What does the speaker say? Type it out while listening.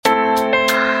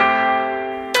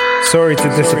Sorry to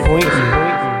disappoint you.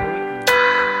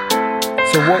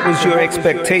 So what was your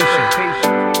expectation?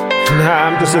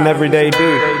 Nah, I'm just an everyday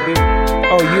dude.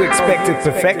 Oh, you expected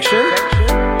perfection?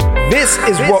 This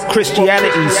is what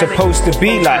Christianity is supposed to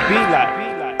be like.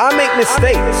 I make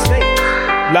mistakes.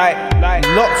 Like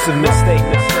lots of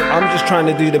mistakes. I'm just trying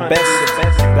to do the best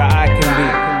that I can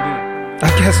do. I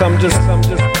guess I'm just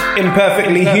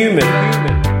imperfectly human.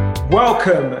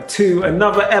 Welcome to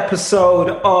another episode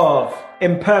of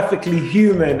Imperfectly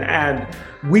Human, and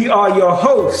we are your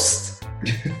hosts,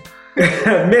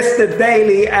 Mr.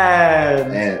 Daly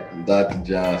and Dr.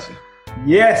 Johnson.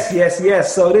 Yes.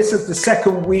 So this is the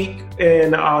second week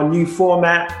in our new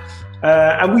format.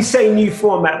 And we say new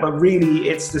format, but really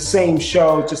it's the same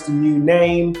show, just a new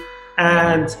name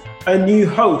and a new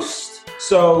host.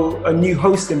 So a new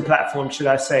hosting platform, should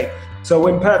I say. So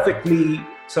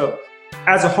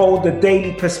as a whole, the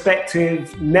Daily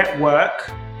Perspective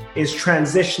Network is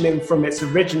transitioning from its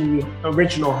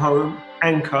original home,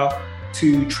 Anchor,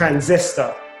 to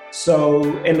Transistor. So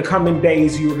in the coming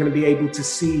days, you're going to be able to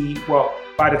see, well,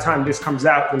 by the time this comes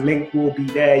out, the link will be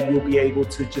there. You'll be able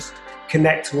to just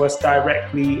connect to us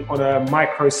directly on a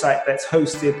microsite that's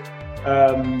hosted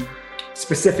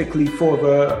specifically for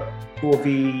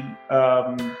the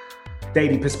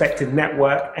Daily Perspective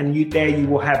Network, and there you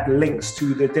will have the links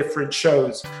to the different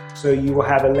shows. So you will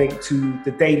have a link to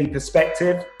the Daily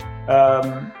Perspective,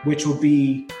 which will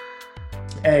be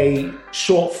a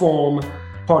short form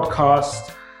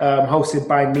podcast hosted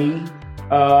by me.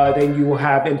 Then you will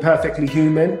have Imperfectly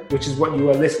Human, which is what you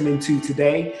are listening to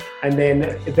today. And then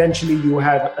eventually you will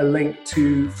have a link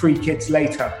to Free Kids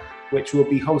Later, which will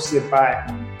be hosted by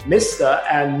Mr.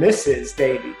 and Mrs.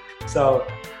 Daly. So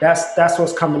that's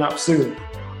what's coming up soon.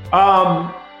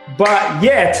 But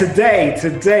yeah, today,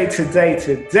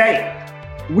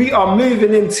 we are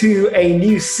moving into a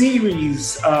new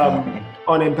series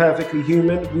on Imperfectly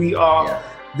Human.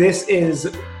 This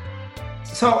is,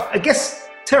 so I guess,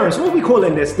 Terrence, what are we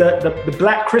calling this? The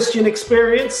Black Christian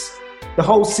Experience? The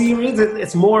whole series?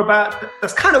 It's more about,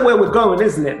 that's kind of where we're going,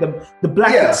 isn't it? The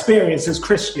Black experience as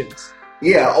Christians.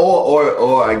 Yeah,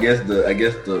 or I guess the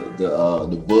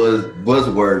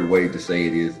buzzword way to say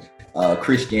it is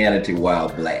Christianity while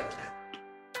Black.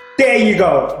 There you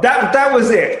go. That was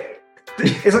it.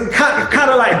 It's kind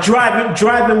of like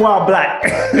driving while Black.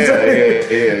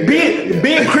 Yeah.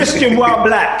 Being Christian while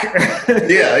Black.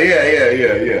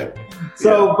 Yeah.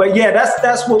 So, but yeah,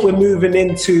 that's what we're moving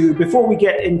into. Before we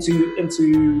get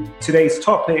into today's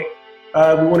topic, we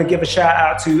want to give a shout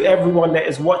out to everyone that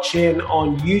is watching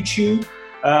on YouTube.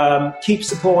 Keep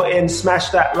supporting, smash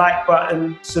that like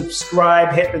button,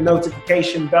 subscribe, hit the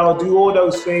notification bell, do all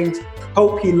those things.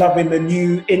 Hope you're loving the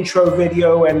new intro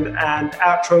video and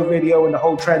outro video and the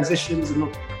whole transitions and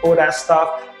all that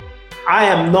stuff. I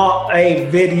am not a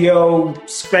video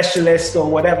specialist or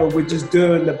whatever. We're just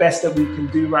doing the best that we can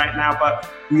do right now, but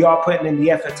we are putting in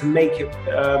the effort to make it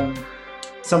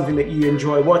something that you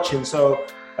enjoy watching. So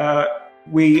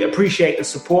we appreciate the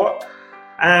support.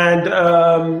 And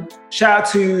shout out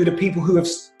to the people who have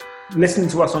listened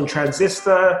to us on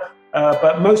Transistor,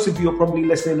 but most of you are probably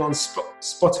listening on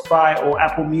Spotify or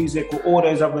Apple Music or all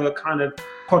those other kind of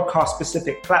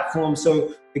podcast-specific platforms.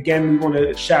 So again, we want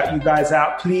to shout you guys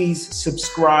out. Please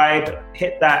subscribe,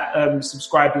 hit that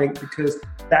subscribe link, because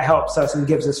that helps us and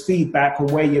gives us feedback on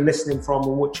where you're listening from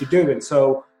and what you're doing.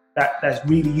 So that's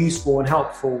really useful and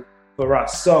helpful for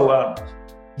us. So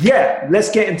yeah,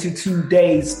 let's get into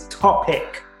today's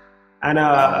topic. And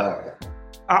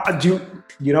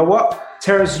you know what,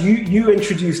 Terrence, you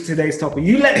introduce today's topic.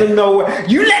 You let them know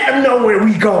where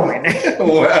we going.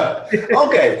 Well,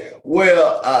 okay.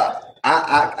 Well,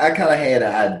 I kind of had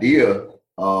an idea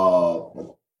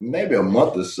maybe a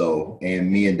month or so, and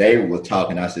me and David were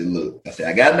talking. I said,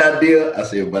 I got an idea. I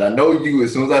said, but I know you,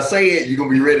 as soon as I say it, you're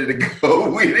gonna be ready to go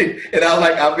with it. And I was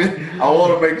like, I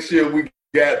want to make sure we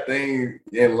got things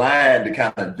in line to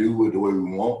kind of do it the way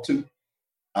we want to.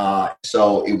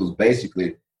 So it was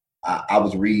basically, I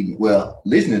was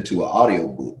listening to an audio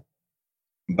book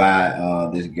by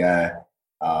this guy,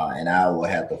 and I will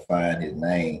have to find his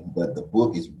name, but the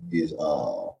book is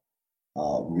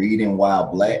Reading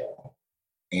While Black,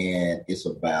 and it's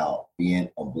about being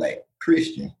a Black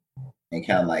Christian and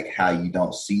kind of like how you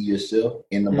don't see yourself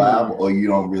in the Bible, or you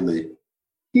don't really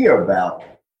hear about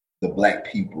the Black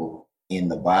people in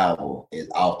the Bible as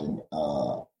often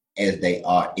as they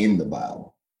are in the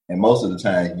Bible. And most of the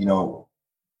time, you don't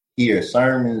hear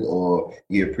sermons or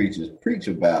hear preachers preach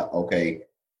about, okay,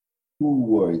 who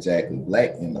were exactly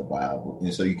Black in the Bible.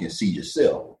 And so you can see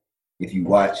yourself. If you're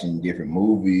watching different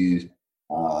movies,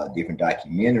 different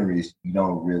documentaries, you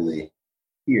don't really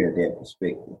hear that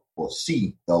perspective or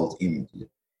see those images.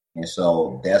 And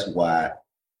so that's why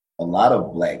a lot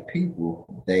of Black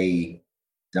people,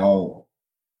 don't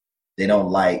they don't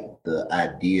like the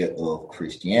idea of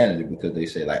Christianity because they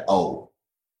say like, oh,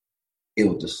 it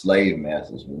was the slave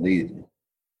masters' religion.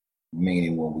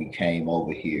 Meaning when we came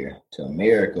over here to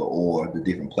America or the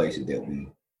different places that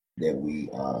we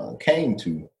came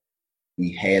to,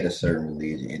 we had a certain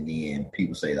religion, and then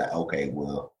people say like, okay,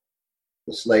 well,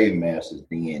 the slave masters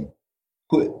then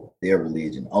put their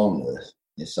religion on us,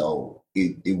 and so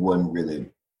it wasn't really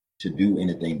to do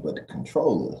anything but to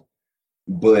control us.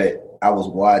 But I was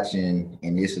watching,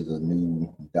 and this is a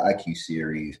new docu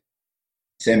series.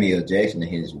 Samuel Jackson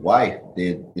and his wife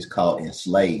did. It's called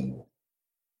Enslaved,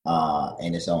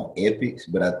 and it's on Epix.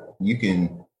 But you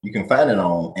can find it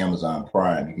on Amazon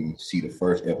Prime. You can see the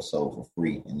first episode for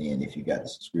free, and then if you got the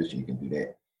subscription, you can do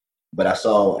that. But I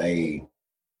saw a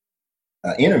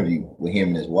interview with him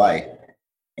and his wife,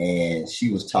 and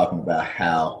she was talking about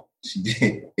how she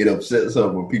did. It upsets her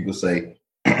when people say,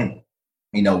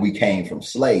 we came from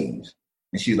slaves.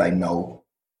 And she's like, no,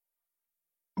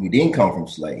 we didn't come from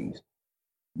slaves.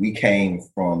 We came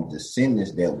from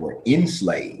descendants that were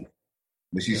enslaved.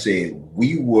 But she said,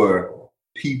 we were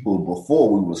people before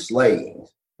we were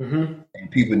slaves. Mm-hmm.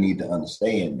 And people need to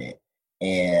understand that.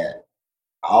 And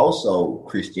also,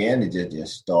 Christianity didn't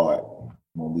start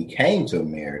when we came to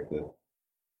America.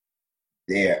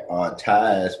 There are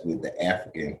ties with the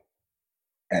African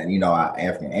and, our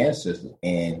African ancestors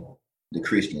and the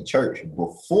Christian church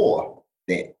before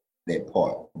that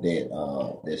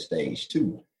stage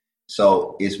too.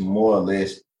 So it's more or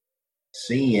less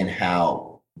seeing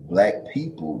how Black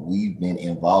people, we've been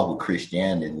involved with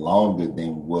Christianity longer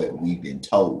than what we've been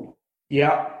told.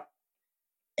 Yeah.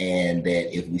 And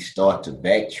that if we start to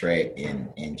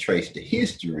backtrack and trace the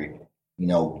history,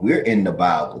 we're in the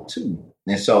Bible too.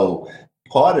 And so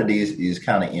part of this is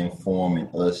kind of informing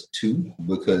us too,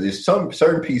 because there's some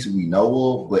certain pieces we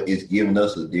know of, but it's giving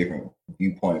us a different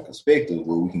viewpoint and perspective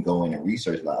where we can go in and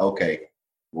research like, okay,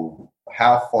 well,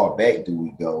 how far back do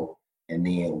we go? And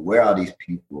then where are these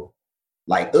people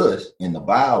like us in the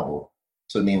Bible?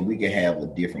 So then we can have a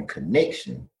different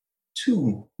connection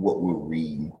to what we're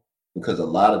reading, because a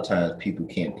lot of times people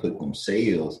can't put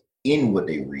themselves in what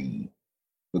they read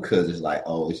because it's like,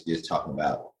 oh, it's just talking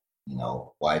about,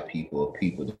 white people,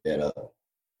 people that are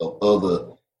of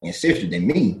other ancestry than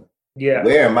me. Yeah.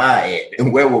 Where am I at?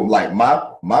 And where will like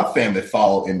my family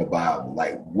fall in the Bible?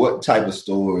 Like what type of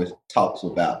stories talks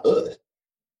about us?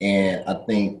 And I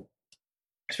think,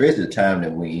 especially the time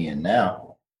that we're in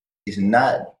now, it's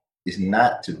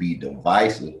not to be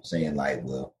divisive, saying like,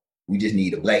 well, we just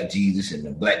need a Black Jesus and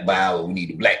the Black Bible. We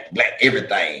need a black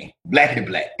everything, black to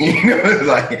black. It's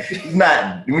like it's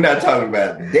not. We're not talking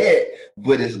about that,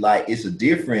 but it's like it's a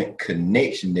different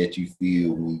connection that you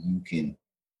feel when you can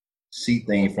see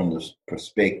things from the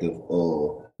perspective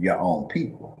of your own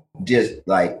people. Just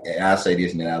like, and I'll say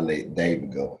this and then I'll let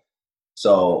David go.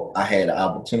 So I had an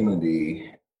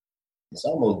opportunity. It's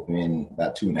almost been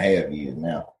about 2.5 years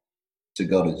now to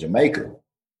go to Jamaica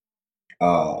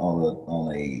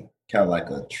on a kind of like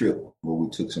a trip where we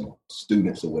took some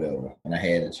students or whatever, and I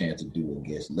had a chance to do a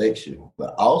guest lecture,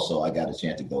 but also I got a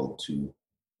chance to go to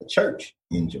a church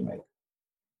in Jamaica.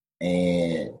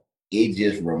 And it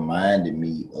just reminded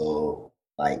me of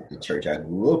like the church I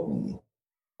grew up in.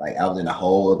 Like I was in a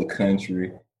whole other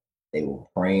country. They were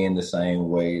praying the same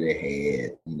way. They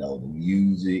had, the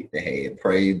music. They had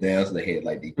praise dance. They had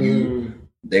like the youth.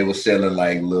 They were selling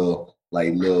like little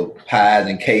pies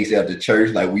and cakes after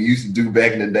church, like we used to do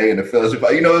back in the day in the fellowship.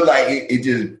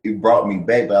 It brought me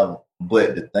back.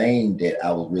 But the thing that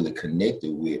I was really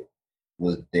connected with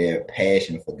was their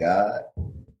passion for God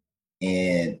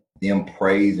and them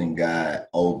praising God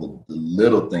over the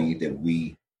little things that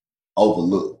we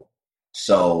overlook.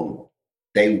 So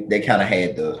they kind of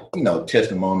had the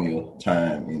testimonial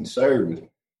time in service,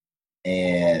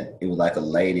 and it was like a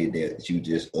lady that she was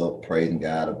just up praising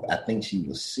God. I think she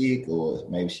was sick, or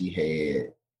maybe she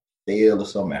had fell or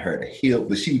something and hurt her hip,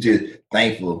 but she was just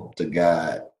thankful to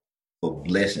God for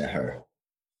blessing her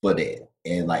for that.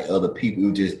 And like other people, it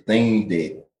was just things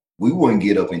that we wouldn't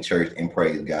get up in church and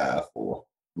praise God for,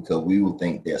 because we would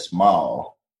think they're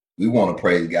small. We want to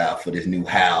praise God for this new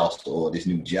house or this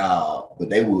new job,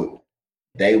 but they were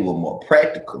more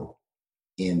practical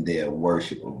in their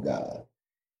worship of God.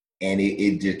 And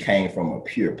it just came from a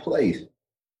pure place.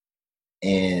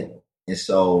 And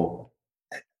so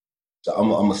I'm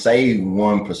going to save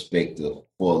one perspective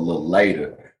for a little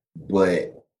later,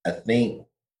 but I think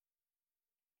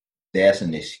that's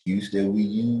an excuse that we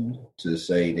use to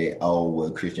say that, oh, well,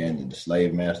 Christianity is the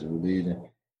slave master religion.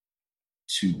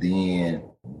 to then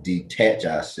detach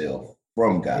ourselves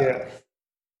from God, Yeah.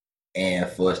 and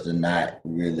for us to not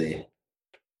really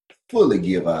fully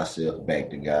give ourselves back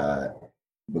to God,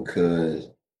 because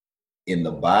in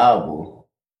the Bible,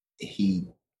 he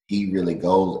really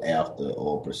goes after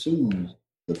or pursues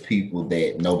the people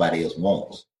that nobody else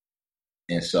wants.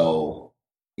 And so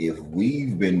if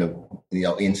we've been the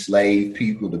enslaved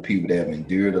people, the people that have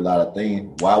endured a lot of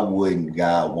things, why wouldn't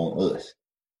God want us?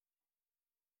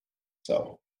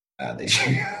 So I think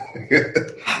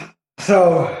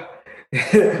So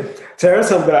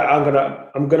Terrence,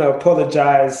 I'm gonna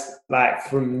apologize like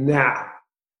from now,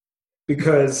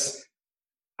 because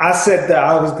I said that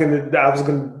I was gonna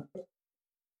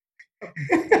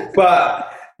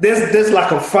but there's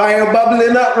like a fire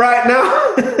bubbling up right now.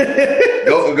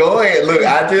 Go ahead. Look,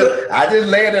 I just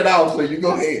laid it out, so you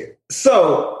go ahead.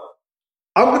 So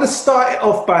I'm going to start it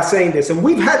off by saying this, and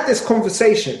we've had this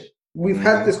conversation. We've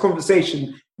had this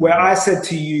conversation where I said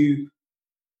to you,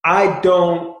 I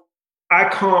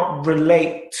can't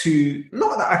relate to,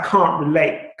 not that I can't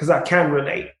relate, because I can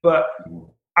relate, but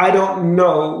I don't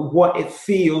know what it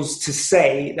feels to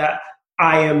say that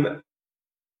I am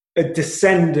a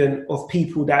descendant of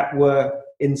people that were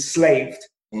enslaved,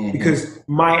 because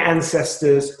my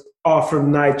ancestors are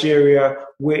from Nigeria,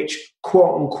 which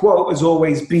quote unquote has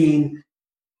always been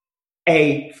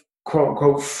a quote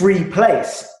unquote free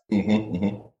place.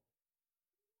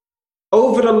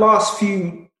 Over the last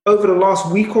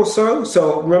week or so.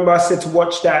 So remember, I said to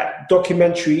watch that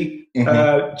documentary,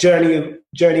 Journey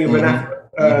of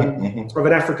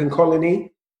an African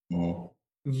Colony.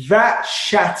 That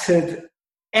shattered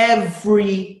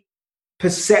every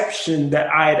perception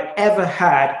that I had ever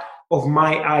had of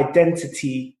my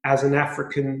identity as an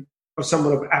African, of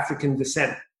someone of African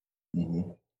descent.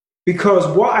 Because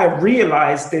what I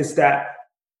realized is that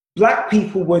Black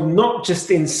people were not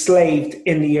just enslaved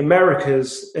in the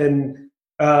Americas and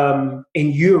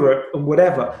in Europe and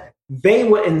whatever. They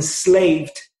were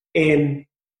enslaved in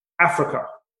Africa.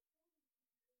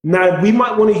 Now, we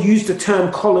might want to use the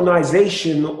term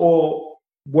colonization or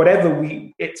whatever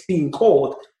it's being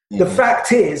called. The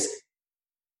fact is,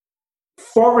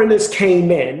 foreigners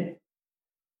came in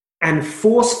and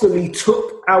forcefully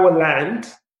took our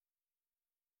land,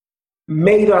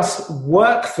 made us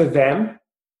work for them,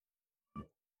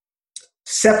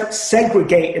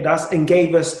 segregated us, and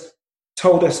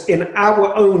told us in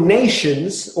our own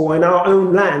nations or in our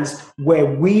own lands where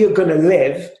we are going to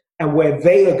live and where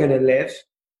they are going to live.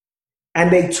 And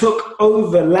they took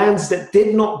over lands that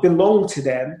did not belong to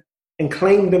them and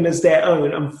claimed them as their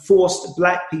own and forced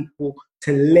Black people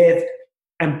to live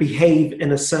and behave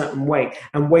in a certain way.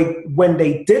 And when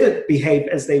they didn't behave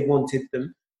as they wanted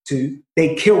them to,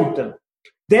 they killed them.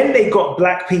 Then they got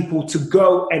Black people to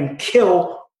go and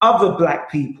kill other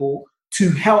Black people to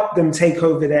help them take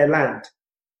over their land.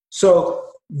 So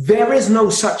there is no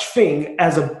such thing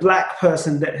as a Black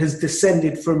person that has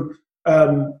descended from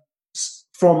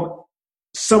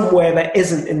somewhere that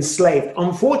isn't enslaved.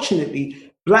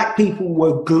 Unfortunately, Black people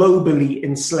were globally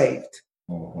enslaved.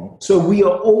 So we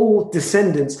are all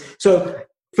descendants. So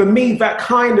for me, that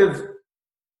kind of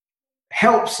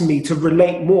helps me to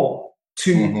relate more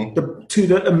to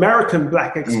the American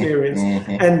Black experience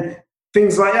and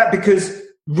things like that, because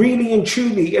really and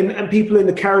truly, and people in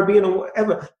the Caribbean or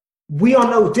whatever, we are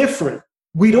no different.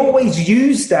 We'd always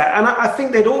used that. And I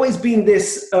think there'd always been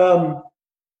this, I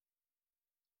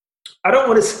don't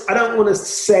want to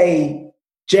say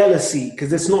jealousy,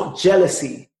 because it's not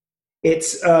jealousy.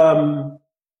 It's, I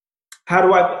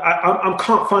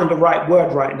can't find the right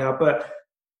word right now, but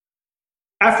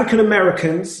African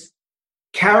Americans,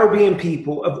 Caribbean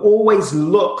people have always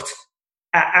looked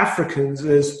at Africans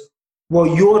as, well,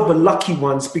 you're the lucky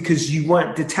ones because you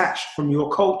weren't detached from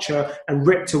your culture and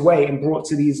ripped away and brought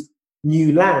to these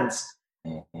new lands.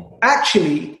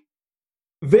 Actually,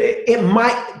 it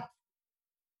might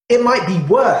be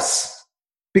worse,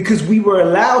 because we were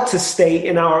allowed to stay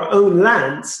in our own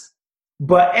lands,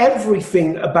 but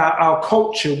everything about our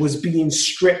culture was being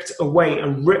stripped away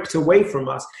and ripped away from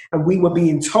us. And we were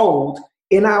being told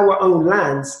in our own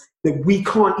lands that we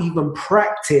can't even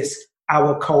practice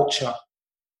our culture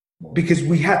because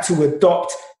we had to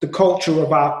adopt the culture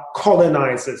of our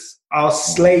colonizers, our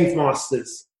slave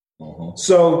masters.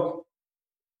 So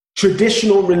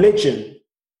traditional religion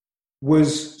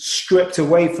was stripped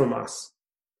away from us.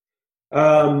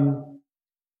 Our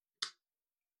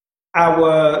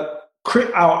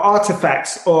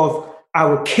artifacts of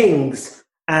our kings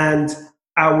and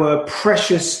our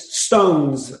precious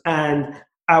stones and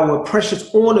our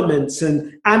precious ornaments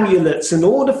and amulets and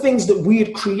all the things that we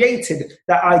had created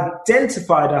that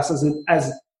identified us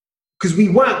as because we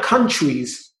weren't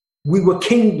countries, we were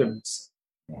kingdoms.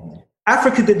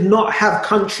 Africa did not have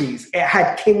countries, it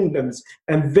had kingdoms,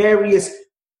 and various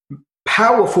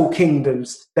powerful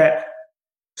kingdoms that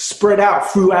spread out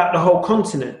throughout the whole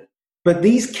continent. But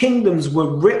these kingdoms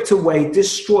were ripped away,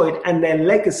 destroyed, and their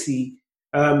legacy,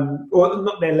 or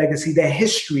not their legacy, their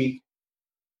history,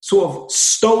 sort of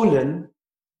stolen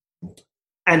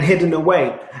and hidden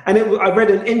away. And I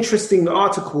read an interesting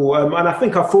article, and I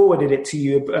think I forwarded it to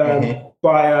you,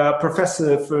 by a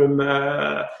professor from,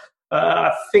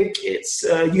 I think it's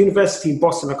a university in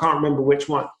Boston. I can't remember which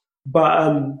one.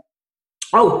 But,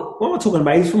 what am I talking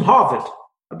about? He's from Harvard.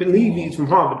 I believe he's from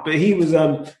Harvard. But he was,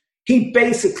 he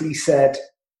basically said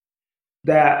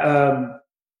that,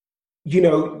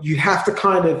 you have to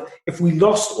kind of, if we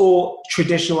lost all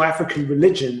traditional African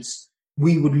religions,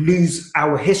 we would lose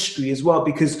our history as well,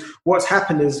 because what's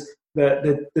happened is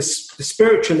the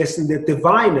spiritualists and the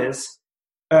diviners,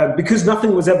 because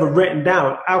nothing was ever written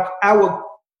down,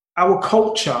 our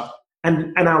culture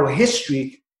and our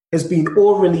history has been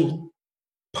orally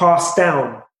passed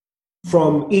down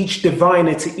from each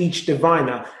diviner to each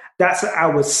diviner. That's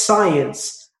our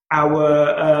science,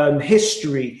 our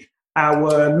history,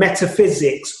 our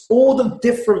metaphysics, all the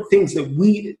different things that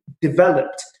we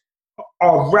developed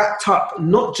are wrapped up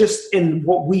not just in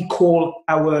what we call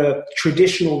our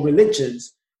traditional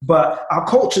religions, but our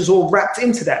culture's all wrapped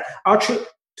into that.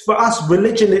 For us,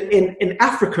 religion in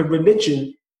Africa,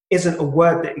 religion isn't a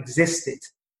word that existed.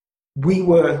 We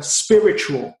were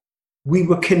spiritual. We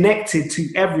were connected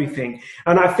to everything.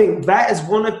 And I think that is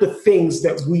one of the things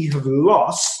that we have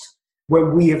lost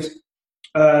when we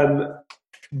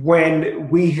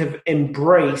have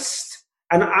embraced.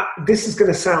 And this is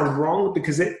going to sound wrong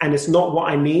and it's not what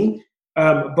I mean.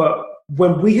 But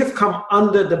when we have come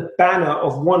under the banner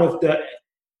of one of the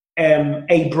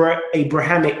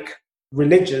Abrahamic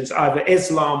religions, either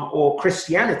Islam or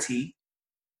Christianity,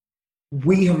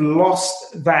 we have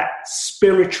lost that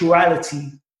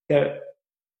spirituality that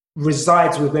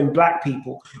resides within Black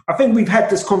people. I think we've had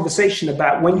this conversation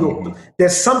about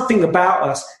there's something about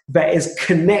us that is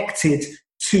connected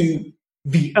to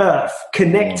the earth,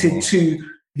 connected to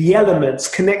the elements,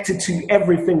 connected to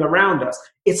everything around us.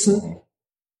 It's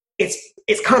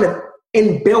kind of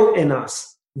inbuilt in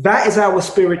us. That is our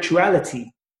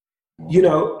spirituality.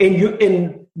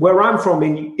 In where I'm from,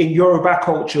 in Yoruba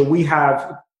culture, we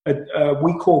have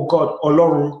we call God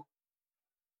Olorun,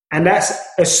 and that's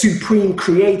a supreme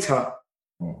creator.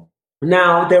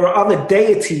 Now, there are other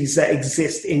deities that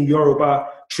exist in Yoruba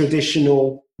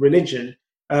traditional religion.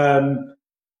 And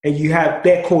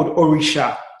they're called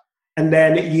Orisha. And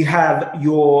then you have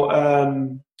your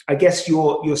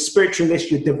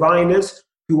spiritualists, your diviners,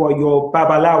 who are your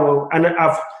Babalawo. And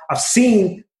I've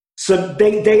seen, so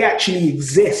they actually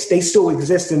exist. They still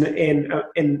exist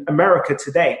in America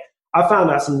today. I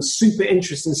found out some super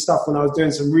interesting stuff when I was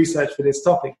doing some research for this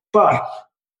topic. But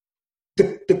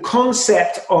the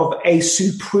concept of a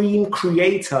supreme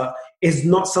creator is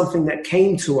not something that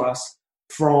came to us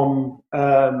from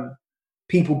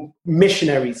people,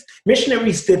 missionaries.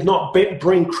 Missionaries did not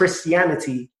bring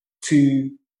Christianity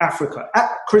to Africa.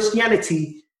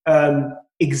 Christianity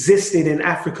existed in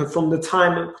Africa from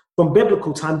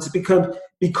biblical times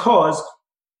because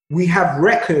we have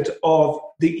record of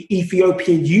the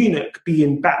Ethiopian eunuch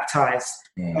being baptized.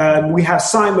 We have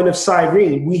Simon of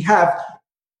Cyrene. We have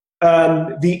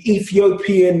the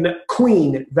Ethiopian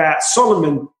queen that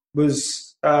Solomon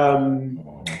was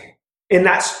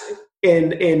in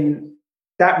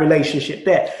that relationship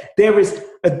there. There is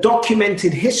a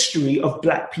documented history of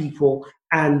Black people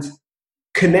and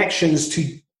connections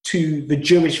to the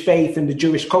Jewish faith and the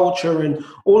Jewish culture and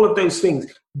all of those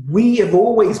things. We have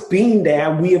always been there,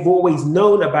 and we have always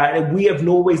known about it. We have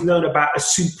always known about a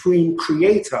supreme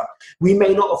creator. We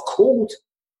may not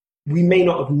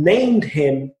have named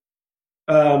him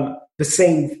the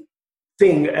same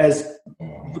thing as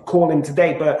we call him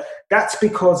today, but that's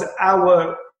because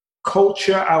our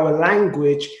culture, our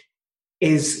language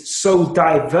is so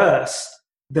diverse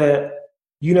that,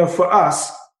 for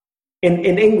us,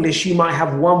 in English, you might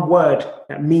have one word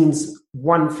that means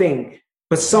one thing,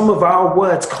 but some of our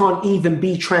words can't even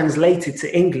be translated to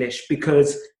English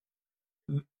because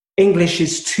English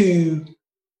is too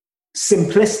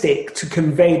simplistic to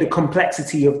convey the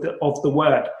complexity of the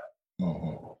word.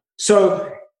 So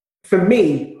for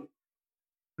me,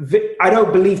 I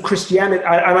don't believe Christianity,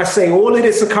 and I say all of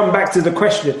this to come back to the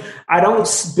question, I don't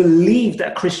believe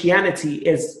that Christianity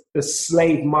is the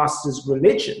slave master's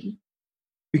religion,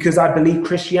 because I believe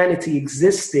Christianity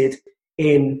existed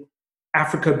in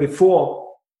Africa before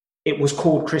it was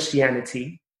called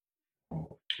Christianity.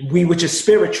 We were just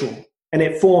spiritual. and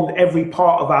it formed every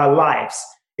part of our lives.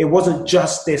 It wasn't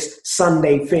just this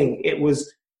Sunday thing. It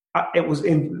was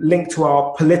linked to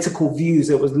our political views.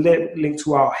 It was linked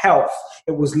to our health.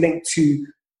 It was linked to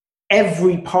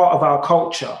every part of our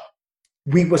culture.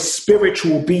 We were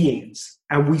spiritual beings,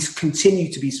 and we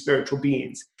continue to be spiritual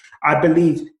beings. I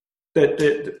believe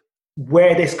that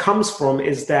where this comes from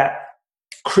is that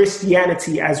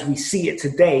Christianity, as we see it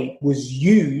today, was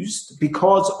used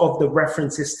because of the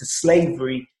references to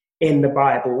slavery in the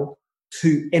Bible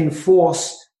to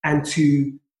enforce and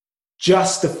to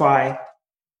justify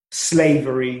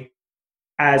slavery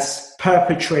as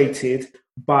perpetrated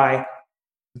by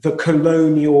the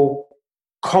colonial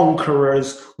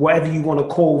conquerors, whatever you want to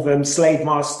call them, slave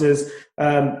masters.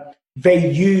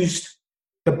 They used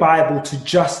the Bible to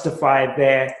justify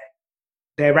their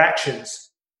actions.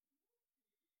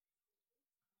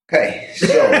 Okay, so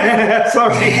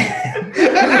sorry.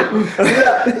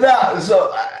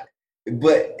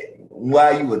 But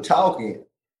while you were talking,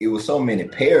 it was so many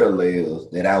parallels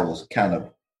that I was kind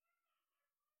of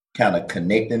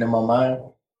connecting in my mind,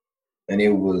 and it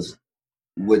was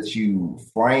what you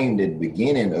framed at the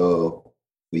beginning of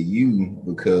for you,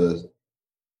 because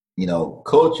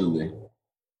culturally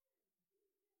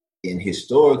and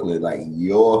historically, like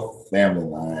your family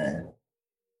line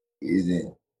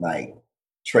isn't like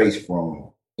traced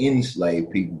from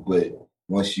enslaved people, but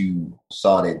once you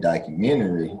saw that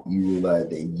documentary, you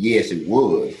realized that yes, it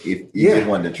was. If it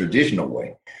wasn't the traditional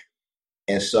way.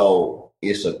 And so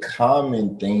it's a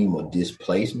common theme of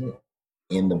displacement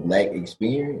in the Black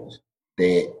experience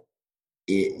that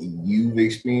you've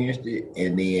experienced it,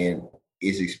 and then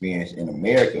it's experienced in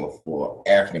America for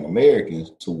African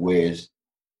Americans, to where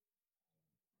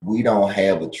we don't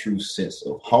have a true sense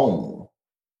of home.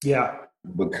 Yeah.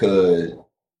 Because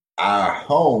our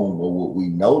home, or what we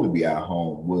know to be our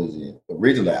home, wasn't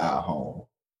originally our home.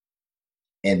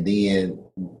 And then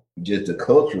just the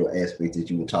cultural aspect that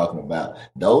you were talking about,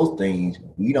 those things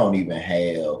we don't even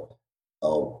have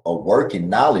a working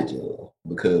knowledge of,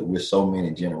 because we're so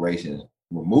many generations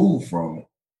removed from it.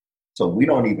 So we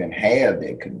don't even have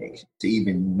that connection to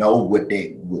even know what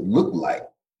that would look like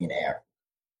in Africa.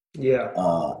 Yeah.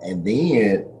 And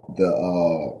then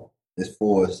as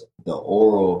far as the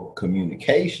oral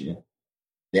communication,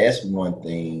 that's one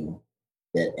thing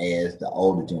that as the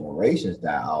older generations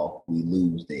die off, we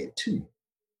lose that too.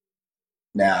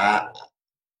 Now,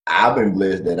 I've been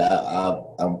blessed that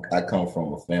I come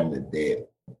from a family that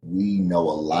we know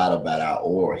a lot about our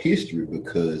oral history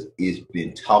because it's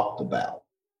been talked about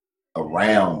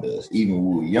around us. Even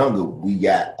when we were younger, we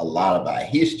got a lot of our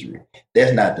history.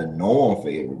 That's not the norm for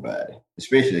everybody,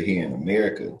 especially here in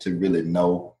America, to really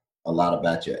know a lot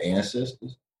about your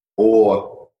ancestors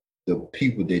or the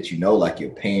people that you know, like your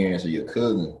parents or your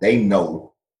cousins. They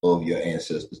know of your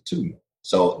ancestors too.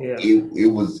 So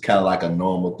it was kind of like a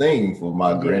normal thing for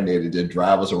my granddad to just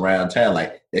drive us around town,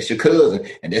 like, that's your cousin,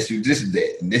 and that's who this is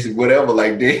that, and this is whatever,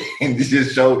 like that, and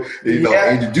just show,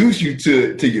 introduce you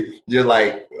to you, just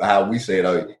like how we say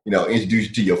it, introduce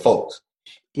you to your folks.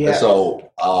 Yeah. And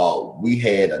so we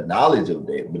had a knowledge of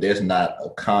that, but that's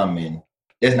not common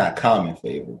for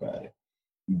everybody.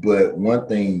 But one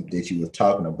thing that you were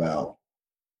talking about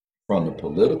from the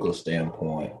political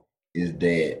standpoint is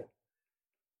that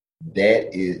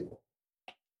is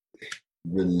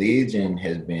religion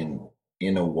has been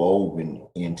interwoven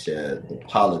into the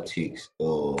politics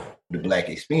of the Black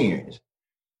experience.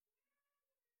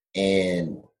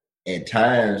 And at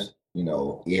times,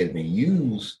 it has been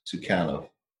used to kind of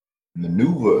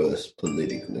maneuver us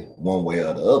politically one way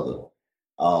or the other.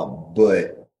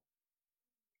 But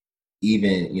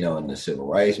even, in the civil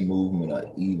rights movement,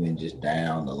 or even just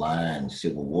down the line,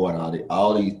 Civil War and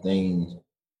all these things,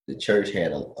 the church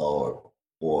had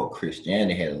or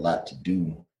Christianity had a lot to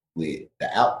do with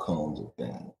the outcomes of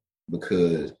things.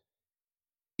 Because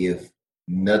if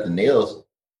nothing else,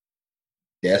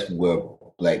 that's where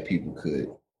Black people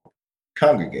could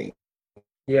congregate.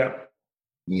 Yeah.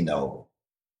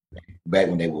 Back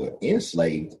when they were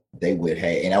enslaved, they would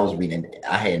have, and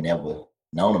I had never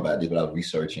known about this, but I was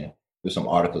researching with some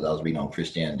articles I was reading on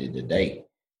Christianity Today.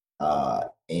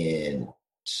 And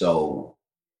so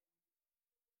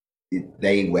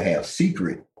they would have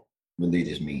secret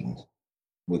religious meetings,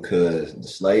 because the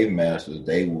slave masters,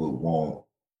 they would want,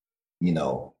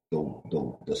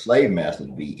 the slave masters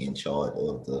to be in charge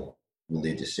of the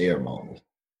religious ceremonies.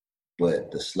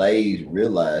 But the slaves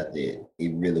realized that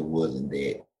it really wasn't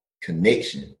that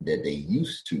connection that they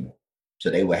used to. So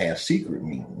they would have secret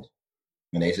meetings.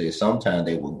 And they said sometimes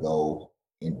they would go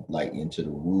into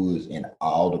the woods and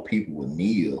all the people would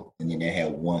kneel, and then they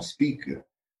had one speaker.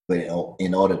 but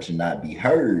in order to not be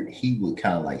heard, he would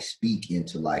kind of like speak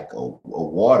into like a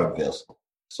water vessel,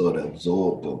 so to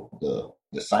absorb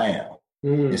the sound.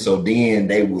 And so then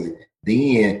they would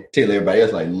then tell everybody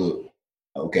else like, look,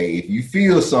 okay, if you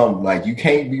feel something, like you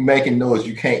can't be making noise,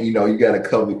 you can't, you got to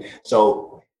cover.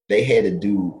 So they had to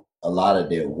do a lot of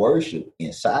their worship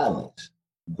in silence,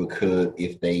 because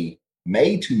if they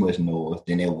made too much noise,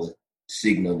 then it would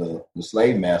signal the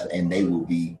slave master, and they would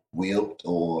be whipped,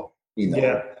 or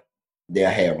they'll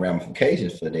have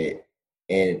ramifications for that.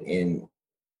 And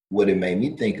what it made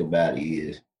me think about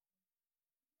is,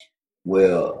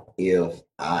 well, if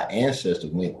our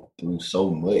ancestors went through so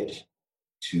much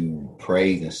to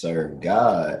praise and serve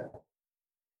God,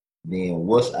 then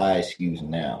what's our excuse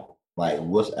now? Like,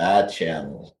 what's our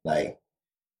challenge? Like,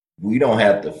 we don't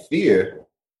have to fear,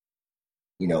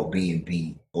 being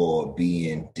beat or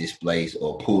being displaced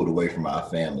or pulled away from our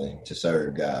family to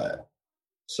serve God.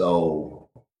 So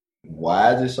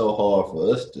why is it so hard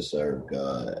for us to serve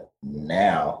God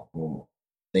now when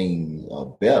things are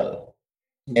better?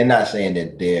 And not saying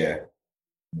that they're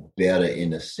better in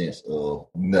the sense of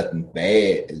nothing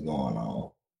bad is going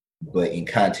on, but in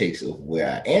context of where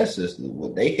our ancestors,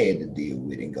 what they had to deal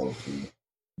with and go through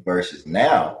versus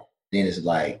now, then it's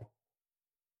like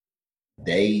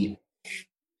they,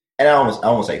 and I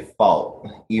won't say fault,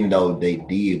 even though they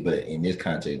did, but in this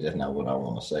context, that's not what I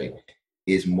want to say.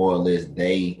 It's more or less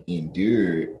they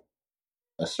endured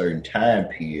a certain time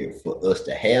period for us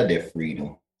to have that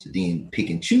freedom to then pick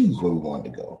and choose where we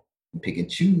wanted to go, and pick and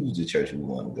choose the church we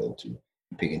want to go to,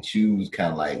 and pick and choose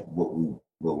kind of like what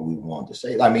we want to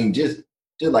say. I mean, just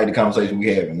like the conversation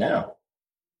we having now.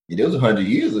 It was 100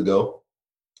 years ago.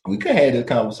 We could have this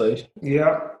conversation.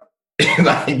 Yeah.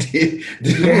 Like this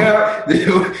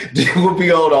would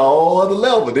be on a whole other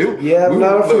level.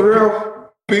 For real.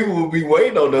 People would be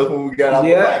waiting on us when we got out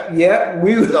the light. Yeah,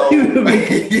 we would.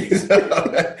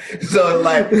 So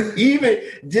like even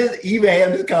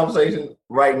having this conversation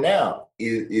right now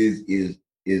is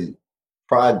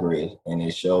progress, and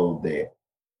it shows that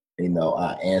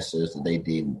our ancestors, they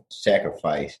didn't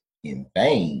sacrifice in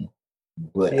vain.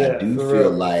 But I do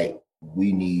feel like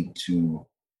we need to,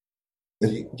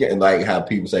 like how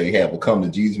people say, have a come to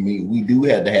Jesus meeting. We do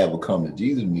have to have a come to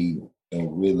Jesus meeting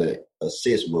and really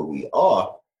assess where we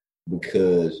are,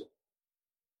 because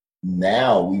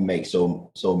now we make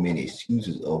so many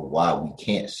excuses of why we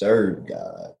can't serve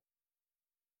God,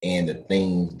 and the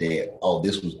things that,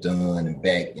 this was done and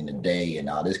back in the day and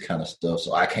all this kind of stuff,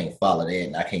 so I can't follow that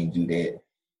and I can't do that.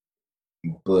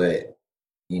 But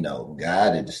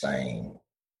God is the same,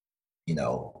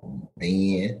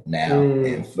 then, now,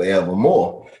 and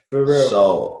forevermore. For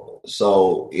real.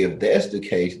 So if that's the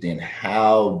case, then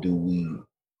how do we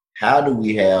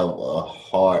have a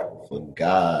heart for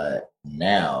God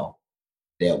now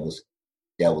that was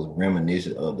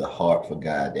reminiscent of the heart for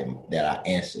God that our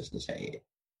ancestors had,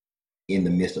 in the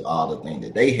midst of all the things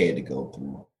that they had to go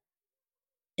through,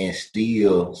 and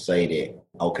still say that,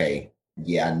 okay,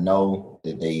 yeah, I know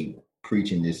that they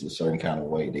preaching this a certain kind of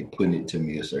way, they putting it to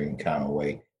me a certain kind of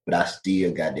way, but I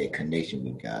still got that connection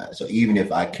with God. So even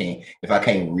if I can't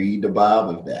read the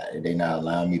Bible, if they're not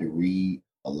allowing me to read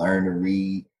or learn to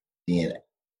read, then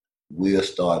we'll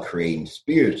start creating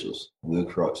spirituals.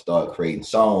 We'll start creating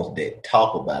songs that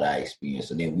talk about our experience,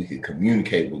 so then we can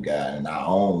communicate with God in our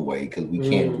own way, because we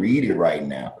can't read it right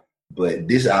now. But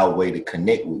this is our way to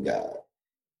connect with God.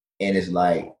 And it's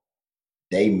like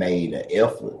they made an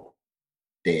effort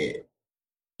that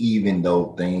even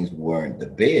though things weren't the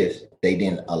best, they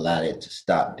didn't allow that to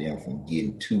stop them from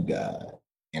getting to God.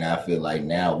 And I feel like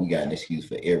now we got an excuse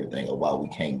for everything of why we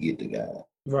can't get to God.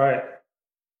 Right.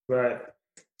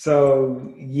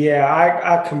 So yeah,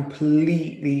 I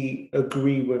completely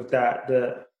agree with that.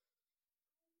 That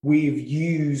we've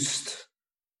used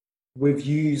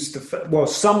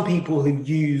some people have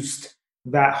used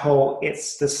that whole,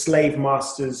 it's the slave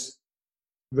master's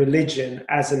religion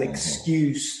as an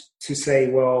excuse to say,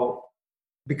 well,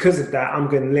 because of that, I'm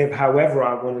going to live however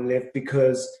I want to live,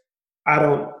 because I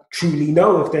don't truly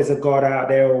know if there's a God out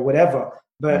there or whatever.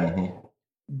 But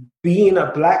being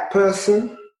a Black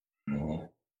person,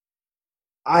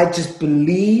 I just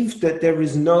believe that there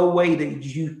is no way that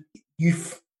you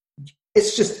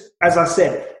it's just, as I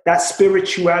said, that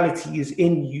spirituality is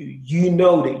in you. You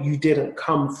know that you didn't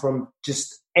come from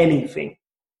just anything.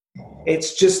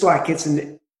 It's just like it's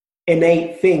an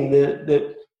innate thing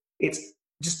that it's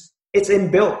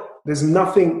inbuilt. There's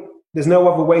no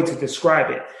other way to describe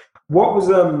it. What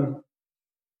was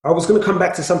I was going to come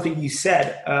back to something you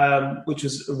said, which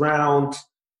was around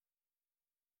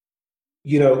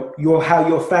how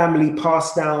your family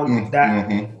passed down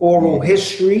that oral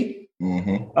history.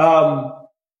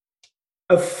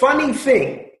 A funny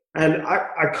thing, and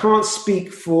I can't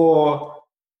speak for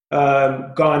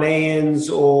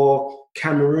Ghanaians or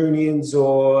Cameroonians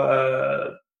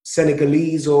or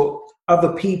Senegalese or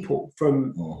other people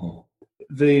from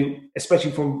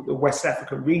especially from the West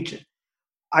African region.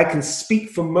 I can speak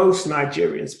for most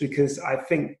Nigerians because I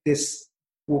think this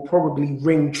will probably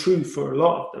ring true for a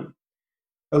lot of them.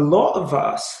 A lot of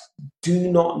us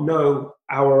do not know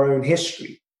our own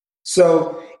history.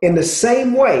 So in the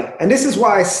same way, and this is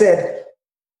why I said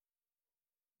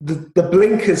the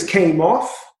blinkers came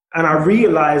off, and I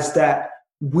realized that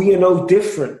we are no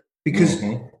different because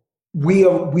we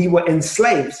were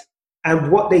enslaved.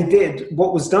 And what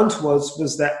was done to us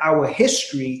was that our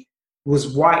history was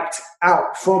wiped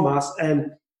out from us,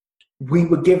 and we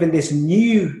were given this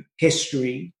new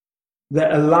history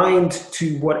that aligned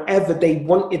to whatever they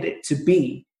wanted it to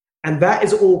be. And that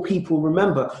is all people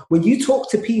remember. When you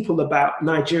talk to people about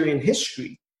Nigerian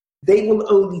history, they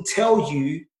will only tell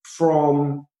you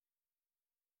from,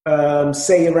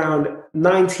 say, around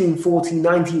 1940,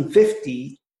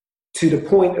 1950 to the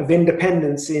point of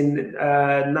independence in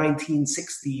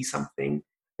 1960 something,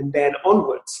 and then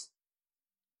onwards.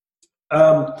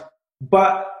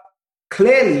 But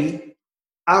clearly,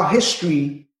 our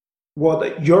history,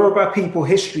 the Yoruba people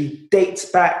history, dates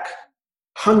back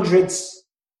hundreds,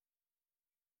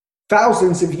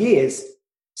 thousands of years.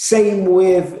 Same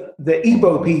with the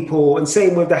Igbo people, and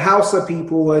same with the Hausa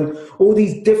people, and all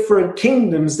these different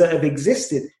kingdoms that have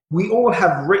existed. We all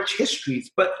have rich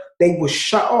histories, but they were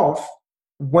shut off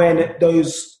when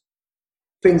those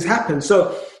things happened.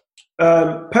 So,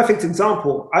 perfect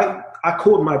example. I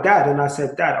called my dad and I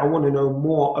said, "Dad, I want to know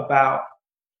more about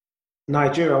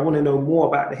Nigeria. I want to know more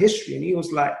about the history." And he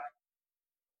was like,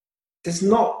 "There's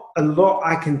not a lot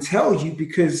I can tell you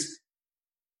because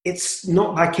it's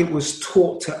not like it was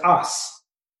taught to us."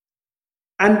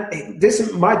 And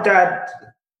my dad,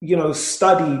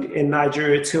 studied in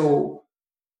Nigeria till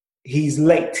his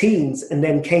late teens, and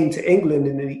then came to England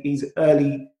in his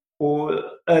early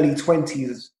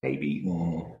 20s, maybe.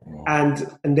 And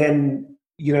then,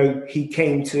 he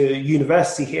came to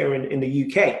university here in the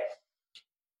UK.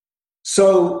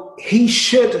 So he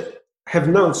should have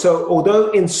known. So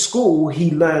although in school he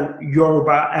learned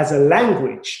Yoruba as a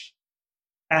language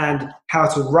and how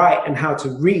to write and how to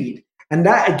read, and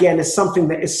that again is something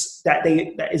that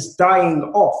is dying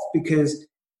off because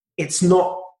it's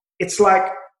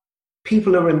like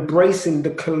people are embracing the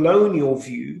colonial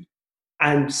view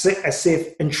and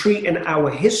treating our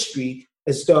history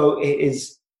as though it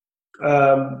is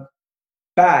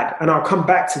bad. And I'll come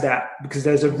back to that because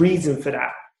there's a reason for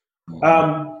that.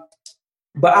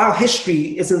 But our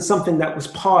history isn't something that was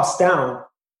passed down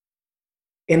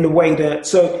in the way that,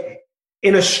 so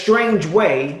in a strange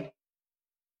way,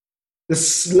 the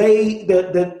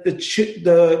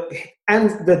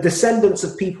descendants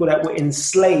of people that were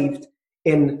enslaved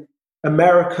in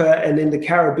America and in the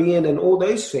Caribbean and all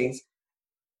those things,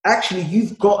 actually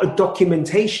you've got a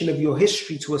documentation of your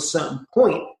history to a certain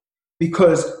point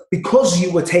because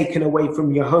you were taken away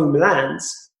from your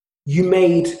homelands, you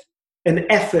made an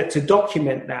effort to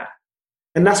document that.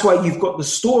 And that's why you've got the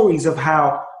stories of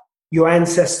how your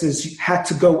ancestors had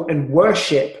to go and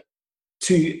worship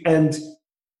and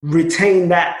retain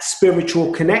that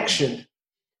spiritual connection.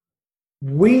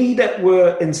 We that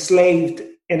were enslaved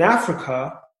in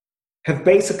Africa have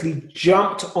basically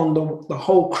jumped on the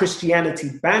whole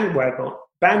Christianity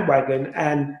bandwagon,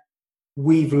 and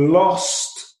we've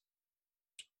lost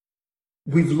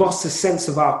a sense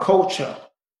of our culture.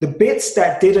 The bits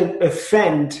that didn't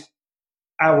offend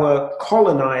our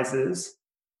colonizers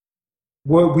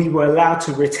we were allowed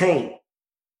to retain.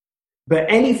 But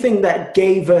anything that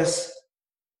gave us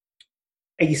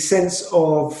a sense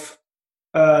of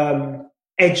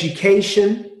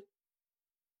education,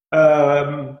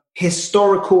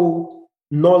 historical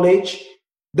knowledge,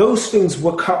 those things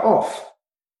were cut off.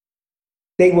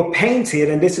 They were painted,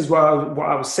 and this is what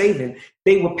I was saying,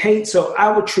 they were painted, so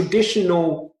our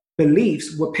traditional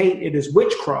beliefs were painted as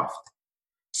witchcraft.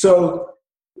 So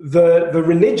the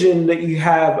religion that you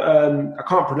have, I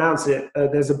can't pronounce it,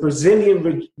 there's a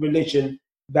Brazilian religion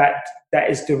that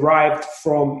is derived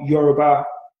from Yoruba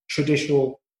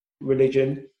traditional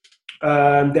religion.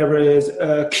 There is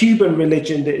a Cuban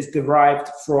religion that is derived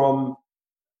from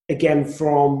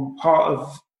part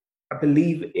of, I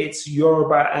believe it's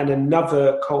Yoruba and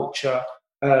another culture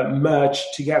merged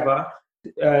together.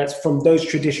 It's from those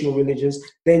traditional religions.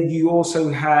 Then you also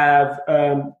have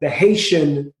the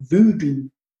Haitian voodoo,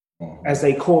 as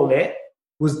they call it,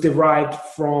 was derived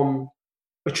from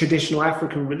a traditional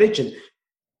African religion.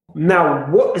 Now,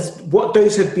 what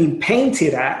those have been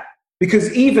painted at,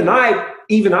 because even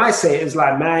I say it is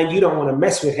like, man, you don't want to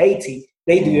mess with Haiti.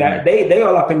 They do that. They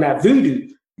all up in that voodoo.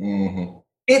 Mm-hmm.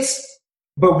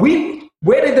 But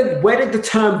where did the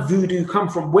term voodoo come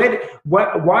from?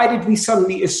 Why did we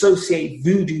suddenly associate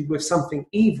voodoo with something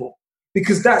evil?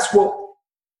 Because that's what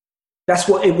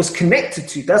it was connected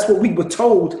to. That's what we were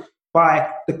told by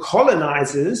the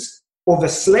colonizers or the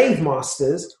slave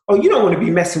masters. Oh, you don't want to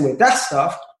be messing with that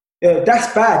stuff.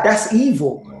 That's bad. That's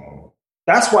evil.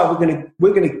 That's why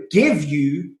we're gonna give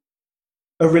you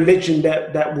a religion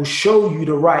that will show you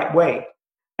the right way.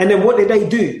 And then what did they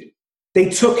do? They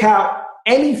took out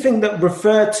anything that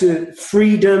referred to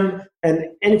freedom and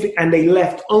anything, and they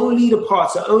left only the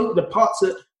parts of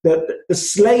the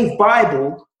slave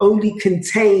Bible only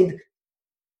contained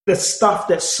the stuff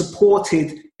that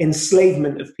supported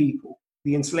enslavement of people,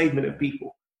 the enslavement of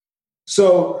people.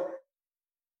 So,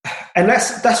 and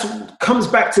that's comes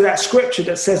back to that scripture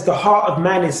that says the heart of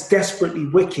man is desperately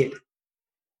wicked.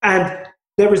 And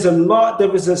there is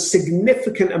a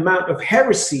significant amount of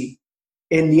heresy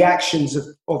in the actions of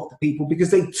the people,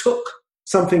 because they took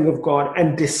something of God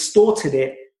and distorted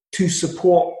it to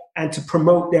support and to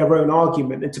promote their own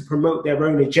argument and to promote their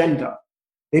own agenda.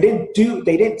 They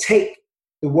didn't take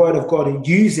the word of God and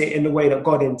use it in the way that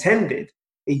God intended.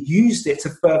 They used it to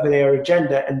further their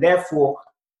agenda, and therefore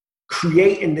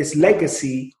creating this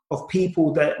legacy of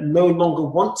people that no longer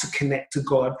want to connect to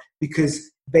God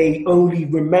because they only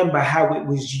remember how it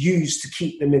was used to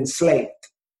keep them enslaved.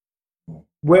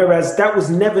 Whereas that was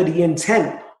never the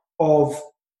intent of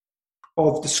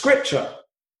the scripture.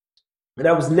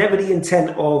 That was never the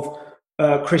intent of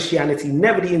Christianity,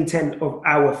 never the intent of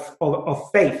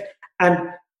of faith.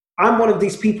 And I'm one of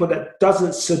these people that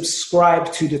doesn't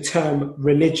subscribe to the term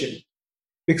religion,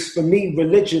 because for me,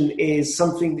 religion is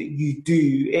something that you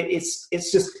do.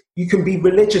 It's just, you can be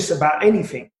religious about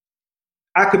anything.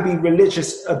 I could be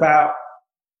religious about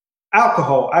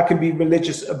alcohol. I could be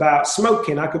religious about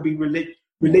smoking. I could be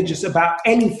religious about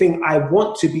anything I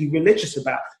want to be religious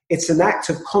about. It's an act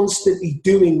of constantly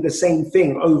doing the same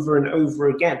thing over and over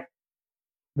again.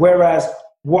 Whereas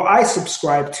what I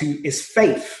subscribe to is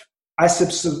faith. I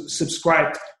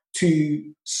subscribe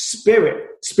to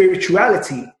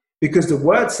spirituality, because the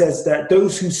word says that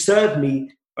those who serve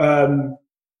me will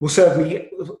serve me,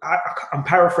 I'm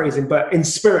paraphrasing, but in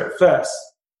spirit first.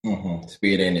 Mm-hmm.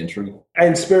 Spirit and in truth.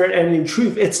 And spirit and in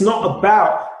truth. It's not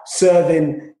about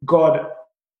serving God.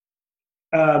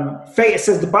 Faith, it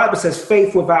says, the Bible says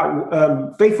faith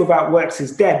without works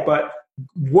is dead, but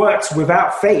works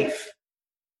without faith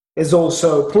is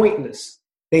also pointless.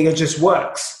 They are just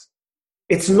works.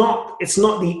 It's not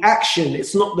the action.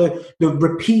 It's not the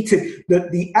repeated.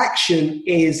 The action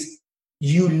is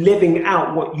you living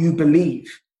out what you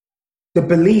believe. The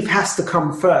belief has to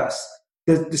come first.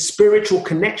 The spiritual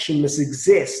connection must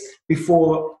exist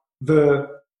before the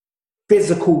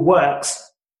physical works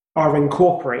are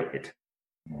incorporated.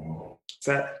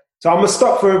 So I'm gonna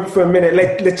stop for a minute.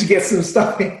 Let you get some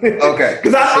stuff in. Okay.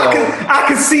 Because I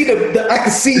can see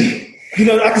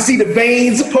I can see the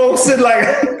veins pulsing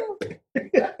like.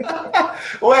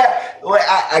 Well,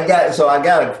 I got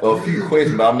a few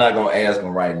questions, but I'm not gonna ask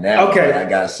them right now. Okay. I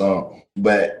got some,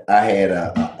 but I had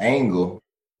an angle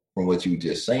from what you were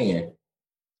just saying.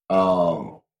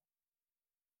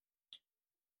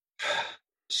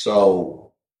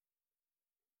 So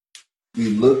we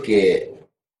look at,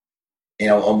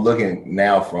 and I'm looking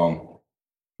now from,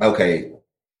 okay,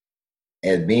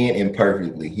 as being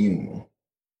imperfectly human.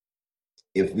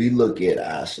 If we look at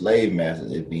our slave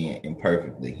masters as being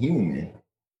imperfectly human,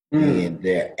 and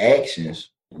their actions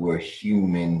were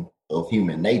of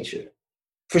human nature.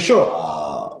 For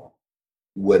sure.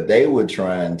 What they were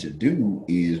trying to do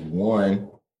is, one,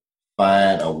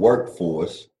 find a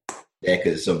workforce that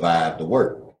could survive the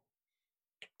work.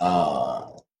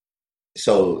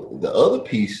 So the other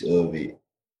piece of it,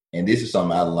 and this is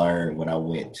something I learned when I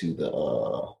went to the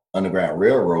Underground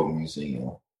Railroad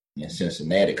Museum in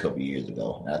Cincinnati a couple of years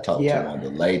ago. And I talked to one of the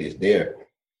ladies there,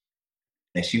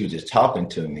 and she was just talking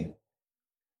to me,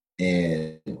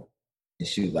 and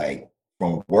she was like,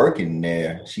 from working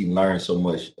there, she learned so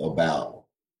much about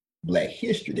Black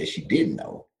history that she didn't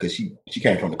know, because she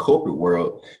came from the corporate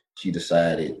world. She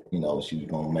decided, she was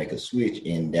going to make a switch,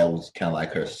 and that was kind of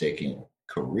like her second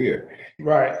career.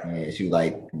 Right. And she was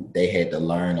like, they had to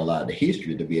learn a lot of the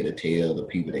history to be able to tell the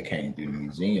people that came through the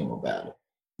museum about it.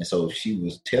 And so she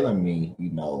was telling me,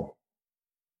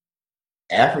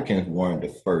 Africans weren't the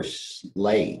first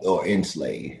slave or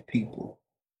enslaved people.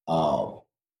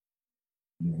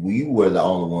 We were the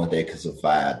only ones that could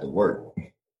survive the work.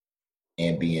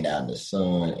 and being out in the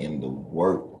sun and the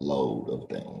workload of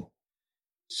things.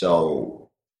 So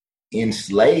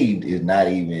enslaved is not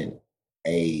even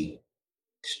a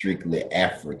strictly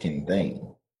African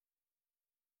thing.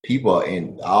 People are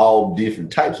in all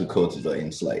different types of cultures are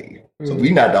enslaved. So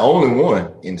we're not the only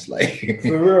one enslaved.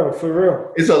 For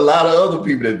real. It's a lot of other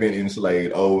people that have been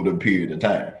enslaved over the period of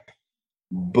time.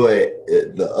 But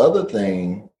the other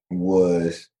thing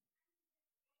was,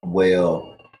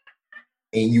 well,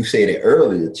 and you said it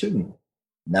earlier too,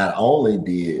 not only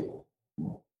did,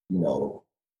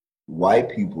 white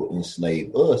people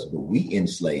enslave us, but we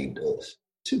enslaved us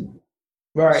too.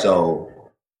 Right. So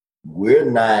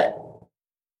we're not,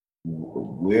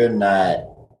 we're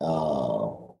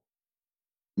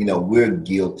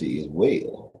guilty as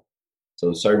well.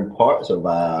 So certain parts of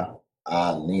our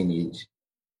lineage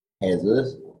has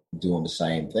us doing the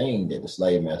same thing that the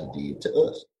slave master did to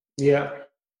us. Yeah.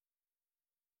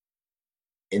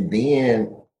 And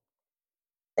then,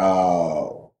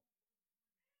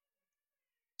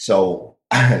 so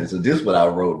this is what I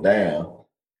wrote down,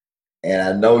 and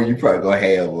I know you probably gonna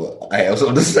have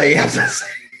something to say after.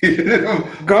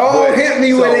 Hit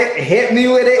me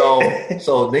with it.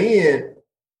 So then,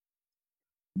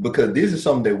 because this is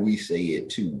something that we said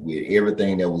too, with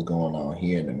everything that was going on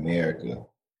here in America,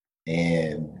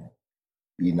 and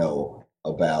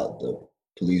about the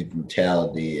police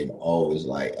brutality, and always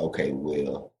like, okay,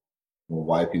 well, when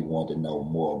white people want to know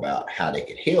more about how they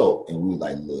could help, and we were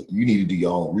like, look, you need to do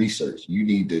your own research.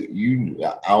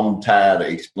 I'm tired of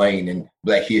explaining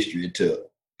Black history to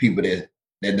people that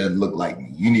doesn't look like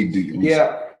me. You need to do your research.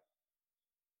 Yeah.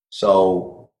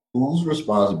 So whose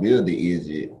responsibility is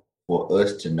it for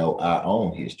us to know our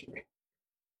own history?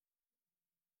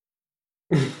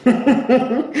 I'm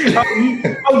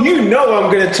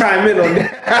going to chime in on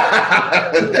that.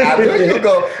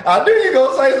 I knew you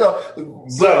gonna say so.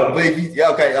 But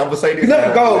okay, I'm gonna say this.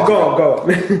 No, go.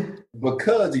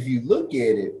 Because if you look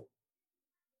at it,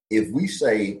 if we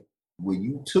say, well,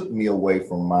 you took me away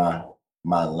from my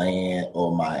land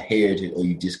or my heritage, or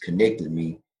you disconnected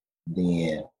me,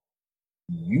 then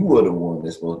you were the one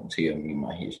that's supposed to tell me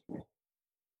my history.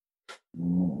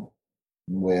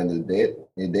 Well, is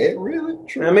that really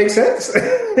true? That makes sense.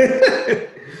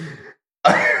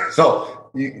 So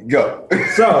you go.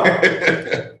 So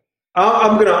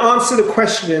I'm going to answer the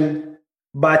question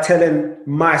by telling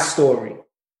my story.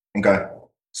 Okay.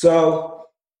 So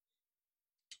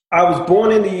I was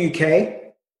born in the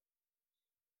UK.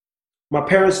 My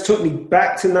parents took me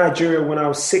back to Nigeria when I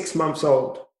was 6 months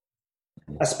old.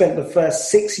 I spent the first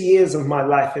 6 years of my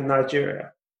life in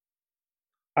Nigeria.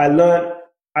 When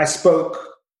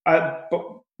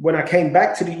I came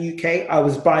back to the UK, I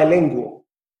was bilingual.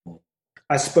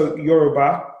 I spoke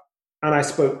Yoruba and I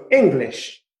spoke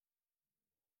English.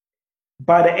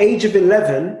 By the age of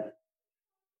 11,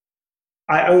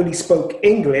 I only spoke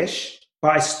English,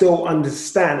 but I still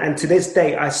understand. And to this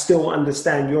day, I still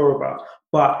understand Yoruba.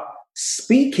 But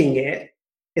speaking it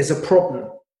is a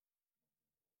problem.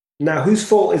 Now, whose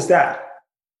fault is that?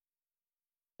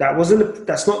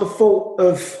 That's not the fault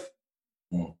of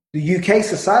the UK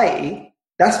society.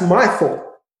 That's my fault.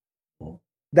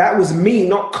 That was me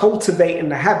not cultivating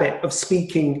the habit of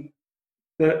speaking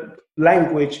the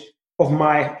language of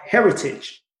my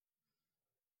heritage.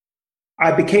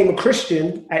 I became a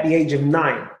Christian at the age of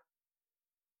 9.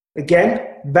 Again,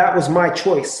 that was my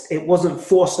choice. It wasn't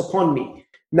forced upon me.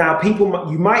 Now,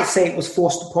 you might say it was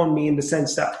forced upon me in the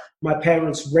sense that my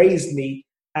parents raised me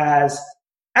as,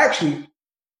 actually,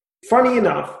 funny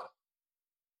enough,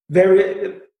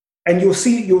 and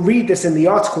you'll read this in the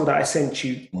article that I sent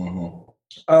you. Mm-hmm.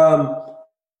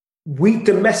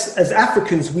 As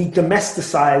Africans, we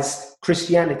domesticized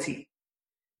Christianity.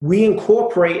 We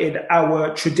incorporated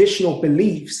our traditional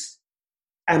beliefs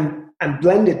and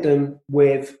blended them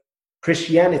with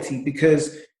Christianity,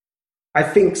 because I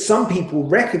think some people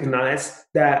recognize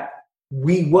that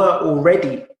we were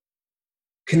already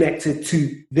connected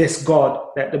to this God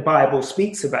that the Bible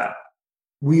speaks about.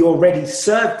 We already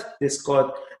served this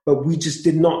God, but we just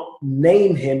did not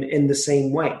name him in the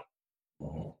same way.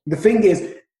 The thing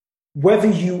is, whether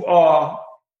you are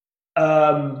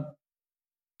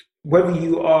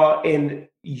in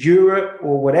Europe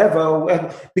or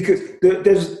whatever, because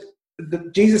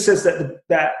Jesus says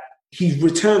that his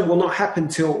return will not happen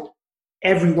till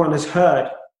everyone has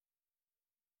heard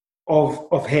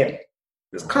of him.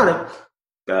 It's kind of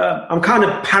I'm kind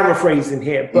of paraphrasing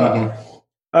here, but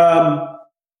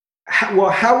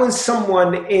how is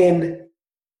someone in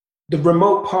the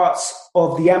remote parts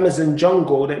of the Amazon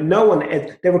jungle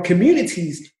that there are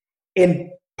communities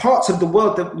in parts of the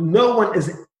world that no one has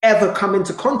ever come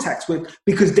into contact with,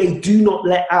 because they do not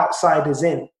let outsiders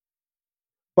in.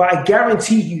 But I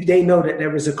guarantee you they know that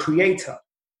there is a creator.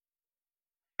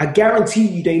 I guarantee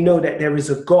you they know that there is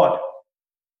a God.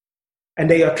 And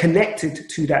they are connected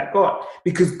to that God.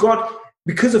 Because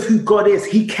of who God is,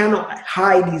 he cannot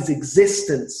hide his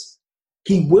existence.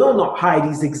 He will not hide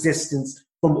his existence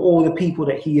from all the people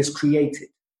that he has created.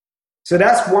 So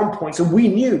that's one point. So we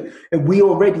knew that we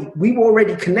were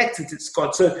already connected to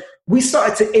God. So we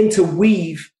started to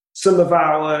interweave some of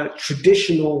our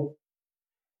traditional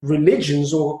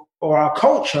religions or our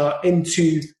culture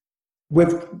intermingle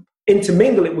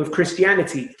it with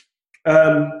Christianity.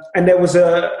 And there was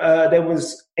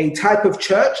a type of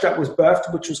church that was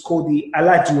birthed, which was called the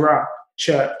Aladura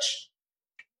Church.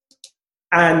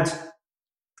 And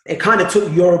it kind of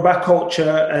took Yoruba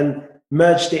culture and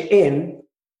merged it in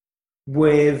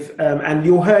with, and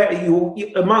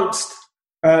amongst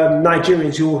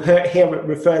Nigerians, you'll hear it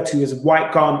referred to as the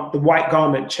white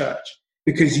garment church,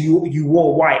 because you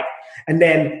wore white. And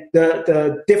then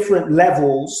the different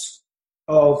levels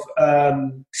of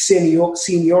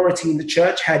seniority in the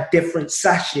church had different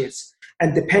sashes,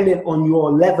 and depending on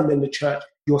your level in the church,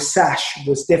 your sash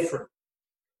was different.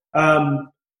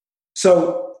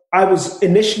 So I was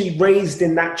initially raised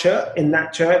in that church,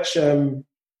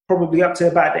 probably up to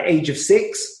about the age of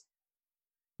 6.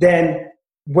 Then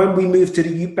when we moved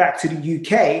back to the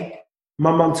UK,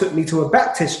 my mum took me to a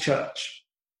Baptist church.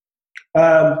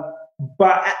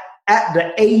 But at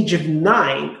the age of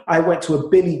 9, I went to a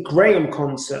Billy Graham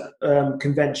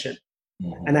convention.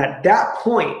 Mm-hmm. And at that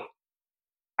point,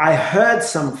 I heard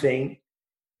something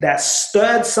that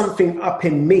stirred something up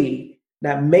in me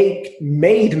that made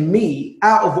me,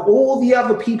 out of all the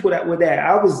other people that were there,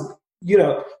 I was,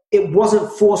 it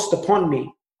wasn't forced upon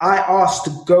me. I asked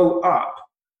to go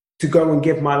and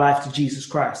give my life to Jesus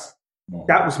Christ. Mm-hmm.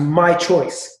 That was my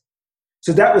choice.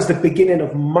 So that was the beginning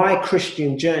of my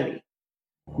Christian journey.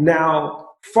 Now,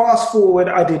 fast forward,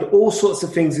 I did all sorts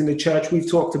of things in the church. We've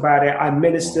talked about it. I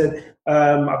ministered.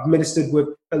 I've ministered with,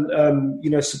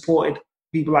 supported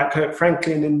people like Kirk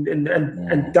Franklin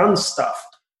and done stuff.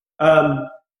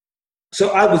 So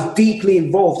I was deeply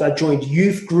involved. I joined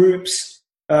youth groups,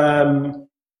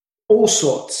 all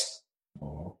sorts.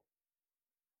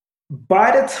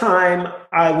 By the time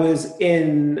I was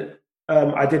in,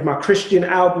 I did my Christian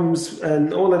albums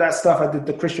and all of that stuff. I did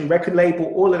the Christian record label,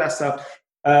 all of that stuff.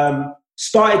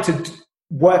 Started to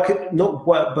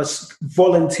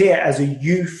volunteer as a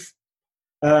youth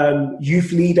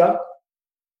leader.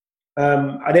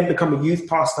 I didn't become a youth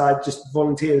pastor. I just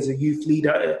volunteered as a youth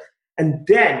leader. And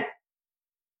then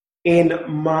in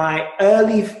my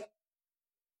early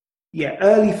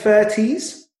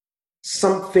 30s,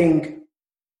 something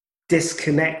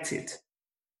disconnected.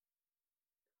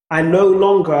 I no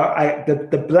longer,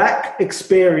 the Black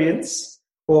experience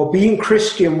or being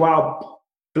Christian while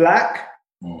Black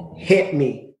hit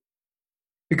me,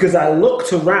 because I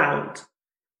looked around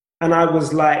and I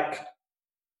was like,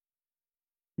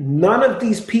 none of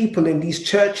these people in these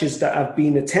churches that I've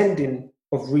been attending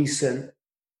of recent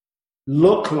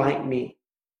look like me.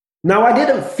 Now, I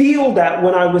didn't feel that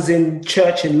when I was in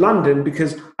church in London,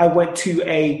 because I went to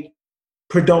a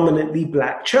predominantly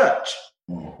Black church,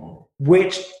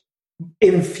 which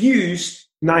infused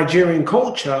Nigerian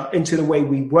culture into the way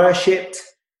we worshipped,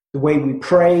 the way we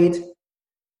prayed.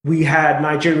 We had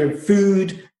Nigerian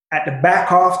food at the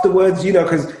back afterwards,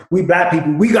 because we Black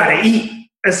people, we got to eat.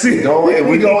 We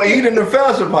gonna eat in the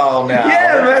fellowship hall now.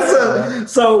 Yeah, man.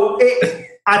 So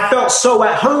I felt so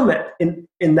at home in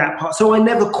that part. So I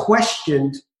never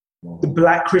questioned the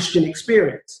Black Christian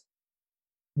experience.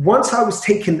 Once I was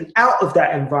taken out of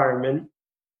that environment,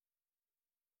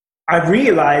 I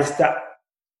realized that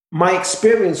my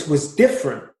experience was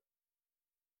different.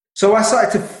 So I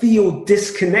started to feel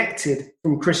disconnected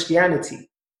from Christianity.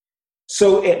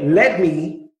 So it led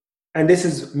me, and this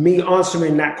is me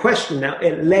answering that question now,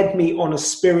 it led me on a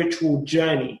spiritual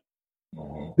journey,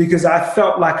 because I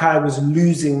felt like I was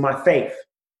losing my faith.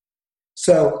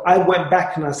 So I went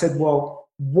back and I said, well,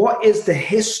 what is the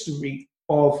history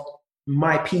of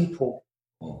my people?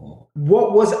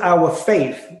 What was our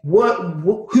faith?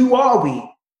 Who are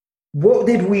we? What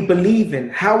did we believe in?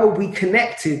 How are we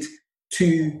connected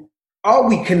to? Are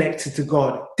we connected to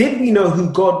God? Did we know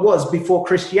who God was before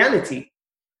Christianity?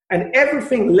 And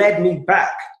everything led me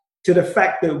back to the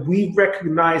fact that we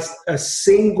recognized a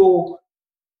single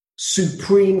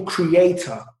supreme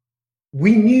creator.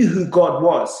 We knew who God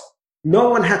was. No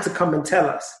one had to come and tell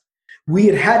us. We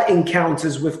had had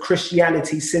encounters with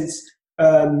Christianity since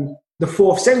the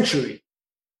 4th century.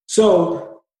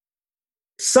 So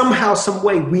somehow, some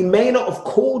way, we may not have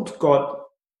called God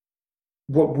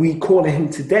what we call him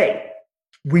today.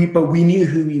 But we knew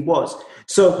who he was.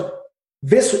 So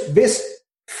this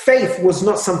faith was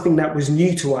not something that was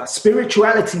new to us.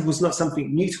 Spirituality was not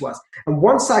something new to us. And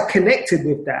once I connected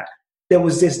with that, there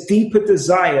was this deeper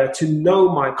desire to know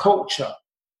my culture.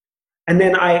 And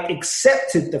then I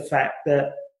accepted the fact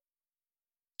that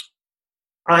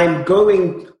my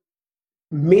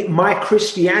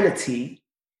Christianity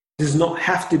does not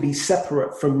have to be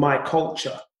separate from my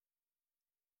culture.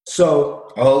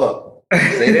 So hold up.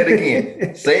 Say that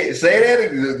again. Say that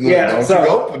again. Yeah,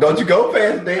 don't you go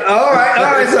past that. All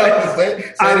right. So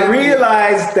I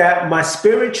realized again. that my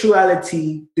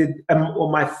spirituality or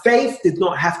my faith did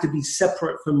not have to be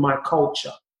separate from my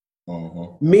culture.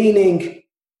 Mm-hmm. Meaning,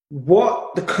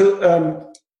 what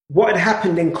had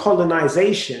happened in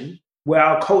colonization, where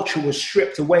our culture was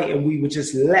stripped away and we were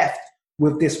just left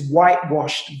with this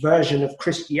whitewashed version of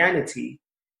Christianity,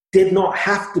 did not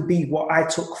have to be what I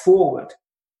took forward.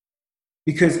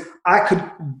 Because I could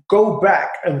go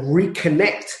back and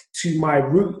reconnect to my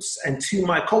roots and to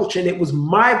my culture. And it was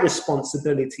my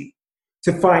responsibility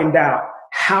to find out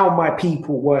how my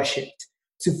people worshipped,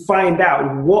 to find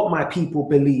out what my people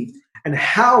believed, and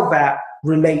how that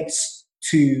relates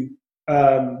to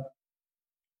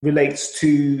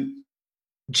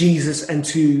Jesus and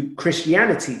to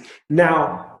Christianity.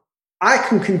 Now, I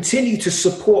can continue to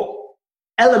support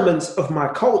elements of my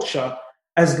culture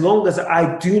as long as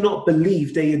I do not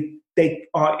believe they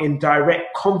are in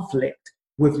direct conflict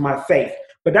with my faith.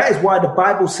 But that is why the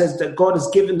Bible says that God has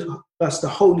given us the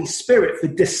Holy Spirit for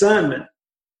discernment.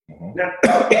 Mm-hmm. Now,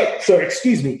 sorry,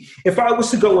 excuse me. If I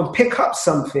was to go and pick up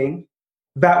something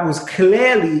that was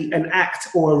clearly an act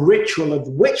or a ritual of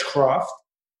witchcraft,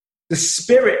 the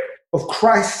Spirit of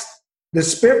Christ,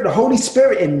 the Holy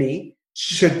Spirit in me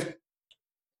should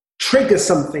trigger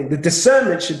something. The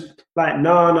discernment should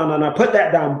no, put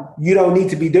that down. You don't need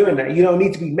to be doing that. You don't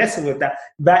need to be messing with that.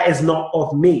 That is not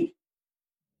of me.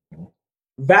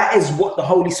 That is what the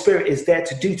Holy Spirit is there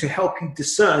to do, to help you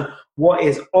discern what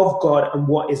is of God and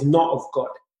what is not of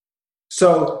God.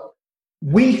 So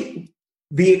the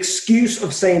excuse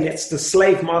of saying it's the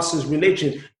slave master's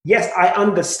religion, yes, I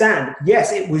understand.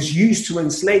 Yes, it was used to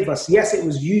enslave us. Yes, it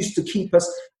was used to keep us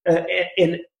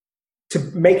to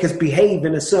make us behave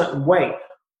in a certain way.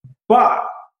 But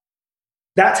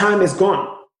that time is gone.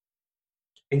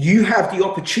 And you have the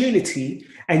opportunity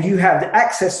and you have the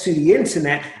access to the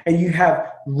internet and you have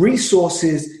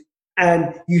resources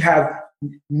and you have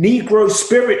Negro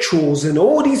spirituals and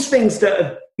all these things that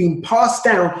have been passed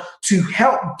down to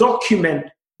help document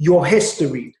your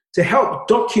history, to help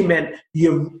document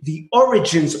the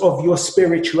origins of your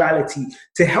spirituality,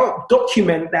 to help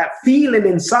document that feeling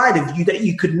inside of you that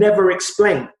you could never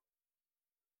explain.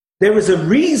 There is a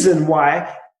reason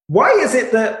why. Why is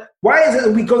it that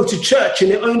we go to church and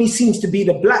it only seems to be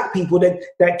the black people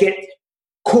that get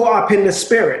caught up in the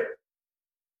spirit?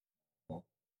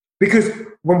 Because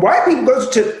when white people go to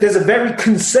church, there's a very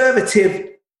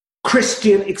conservative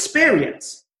Christian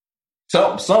experience.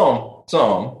 Some. No,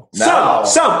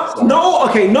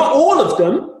 not all of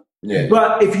them. Yeah.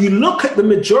 But if you look at the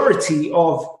majority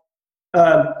of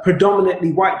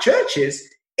predominantly white churches,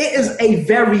 it is a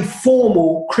very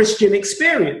formal Christian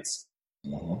experience.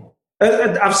 Mm-hmm.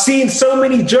 I've seen so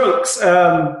many jokes,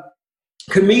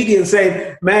 comedians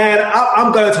saying, man,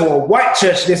 I'm going to a white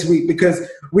church this week because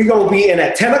we're going to be in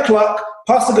at 10 o'clock.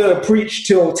 Pastor going to preach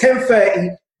till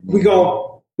 10:30. We're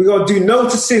going to do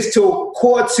notices till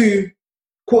quarter to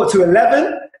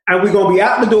 11, and we're going to be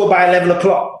out the door by 11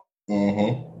 o'clock.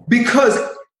 Mm-hmm.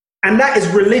 And that is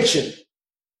religion.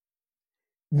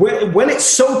 When it's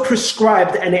so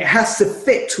prescribed and it has to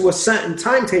fit to a certain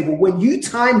timetable, when you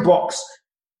time box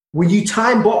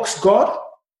God,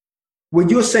 when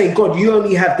you're saying, God, you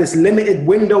only have this limited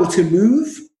window to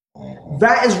move,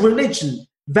 that is religion.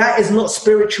 That is not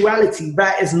spirituality.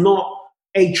 That is not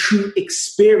a true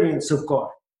experience of God.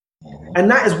 And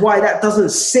that is why that doesn't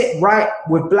sit right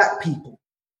with black people.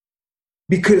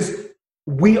 Because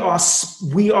we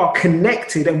are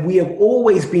connected, and we have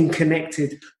always been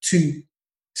connected to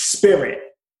spirit.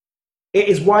 It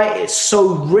is why it's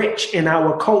so rich in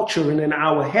our culture and in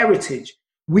our heritage.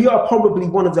 We are probably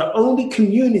one of the only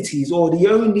communities, or the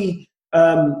only,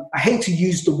 I hate to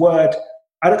use the word,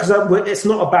 because it's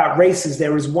not about races.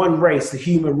 There is one race, the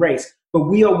human race. But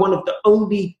we are one of the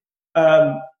only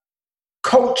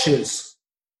cultures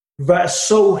that are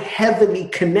so heavily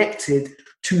connected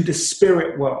to the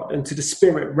spirit world and to the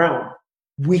spirit realm.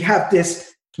 We have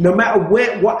this, no matter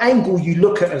what angle you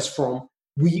look at us from,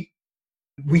 we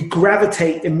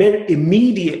gravitate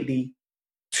immediately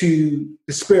to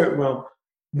the spirit realm.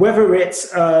 Whether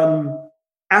it's,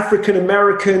 I African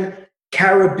American,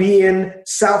 Caribbean,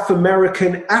 South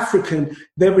American, African,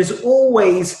 there is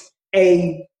always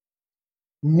a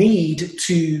need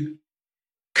to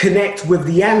connect with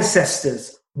the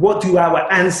ancestors. What do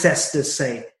our ancestors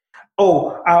say?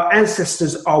 Oh, our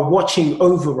ancestors are watching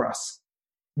over us.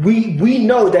 We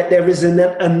know that there is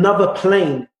another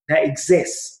plane that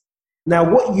exists. Now,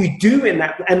 what you do in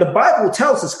that, and the Bible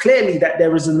tells us clearly that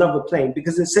there is another plane,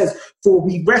 because it says, for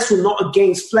we wrestle not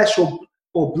against flesh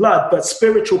or blood, but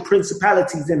spiritual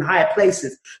principalities in higher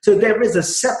places. So there is a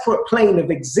separate plane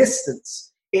of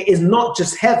existence. It is not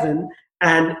just heaven,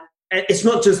 and it's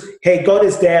not just, hey, God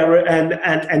is there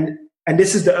and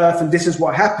this is the earth and this is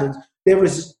what happens. There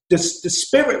is the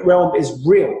spirit realm is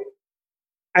real.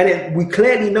 And we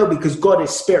clearly know because God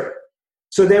is spirit.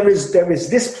 So there is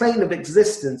this plane of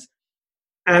existence,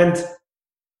 and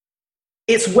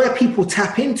it's where people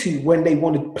tap into when they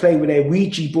want to play with their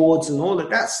Ouija boards and all of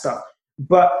that stuff.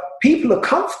 But people are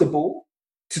comfortable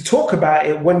to talk about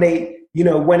it when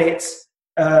when it's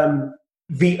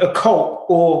the occult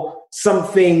or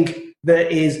something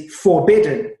that is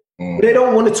forbidden. But they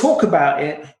don't want to talk about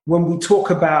it when we talk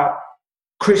about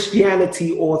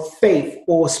Christianity or faith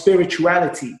or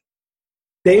spirituality.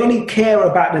 They only care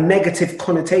about the negative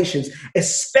connotations,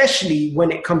 especially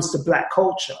when it comes to Black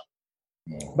culture.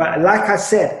 But like I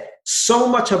said, so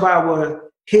much of our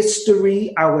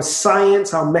history, our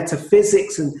science, our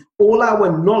metaphysics, and all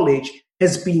our knowledge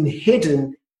has been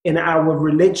hidden in our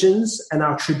religions and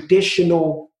our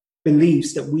traditional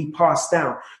beliefs that we pass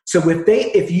down. So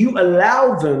if you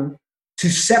allow them to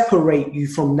separate you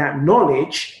from that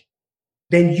knowledge,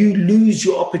 then you lose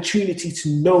your opportunity to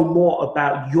know more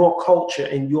about your culture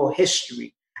and your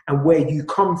history and where you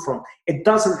come from. It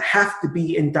doesn't have to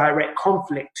be in direct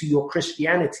conflict to your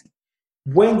Christianity.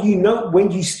 When you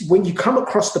come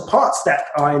across the parts that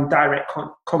are in direct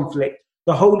conflict,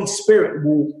 the Holy Spirit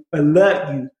will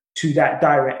alert you to that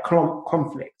direct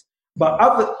conflict. But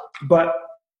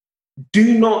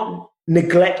do not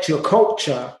neglect your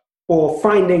culture or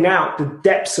finding out the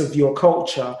depths of your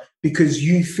culture because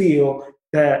you feel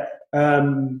that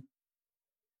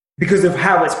because of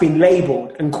how it's been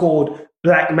labeled and called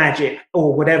black magic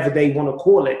or whatever they want to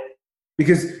call it.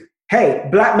 Because, hey,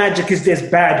 black magic is this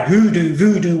bad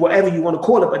voodoo, whatever you want to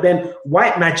call it. But then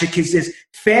white magic is this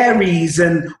fairies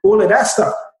and all of that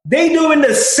stuff. They doing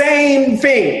the same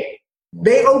thing.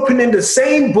 They opening the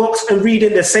same books and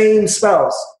reading the same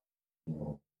spells.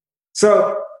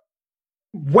 So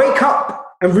wake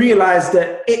up and realize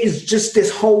that it is just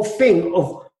this whole thing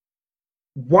of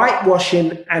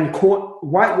whitewashing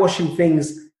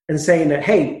things and saying that,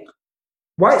 hey,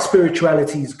 white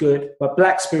spirituality is good, but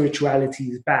black spirituality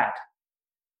is bad.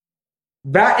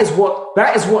 That is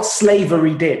what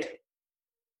slavery did.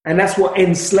 And that's what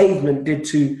enslavement did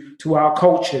to our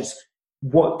cultures.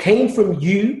 What came from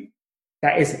you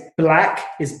that is black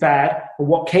is bad, and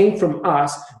what came from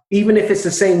us, even if it's the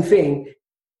same thing,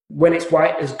 when it's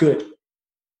white is good.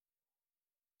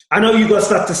 I know you got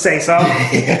stuff to say, so.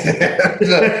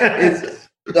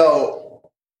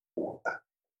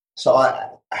 So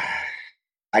I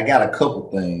got a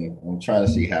couple things. I'm trying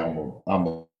to see how I'm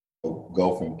gonna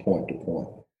go from point to point.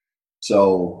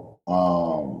 So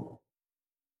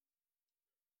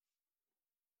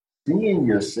seeing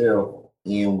yourself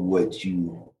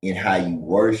in how you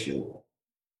worship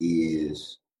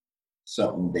is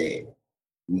something that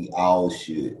we all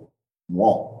should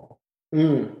want.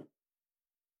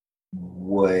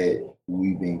 What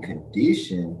we've been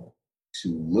conditioned to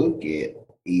look at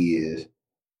is,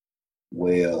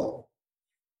 well,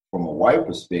 from a white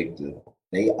perspective,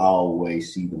 they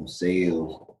always see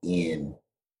themselves in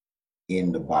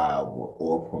the Bible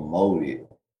or promote it,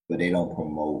 but they don't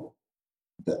promote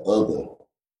the other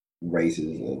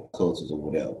races or cultures or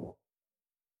whatever.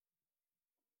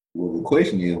 Well, the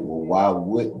question is, well, why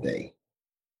would they?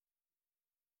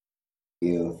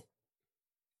 If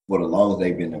for the long as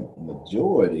they've been the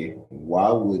majority,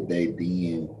 why would they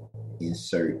then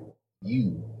insert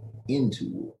you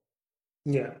into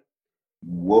it? Yeah.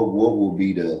 What will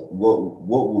be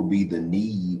the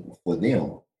need for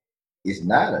them? It's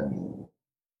not a need.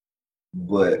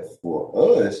 But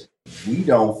for us, we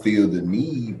don't feel the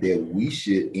need that we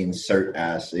should insert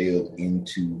ourselves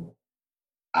into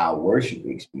our worship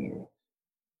experience.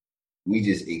 We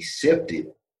just accept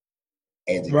it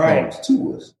as it comes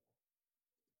to us.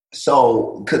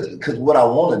 So, because what I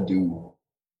want to do,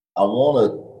 I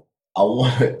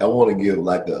want to give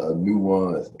like a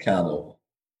nuanced kind of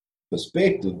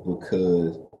perspective,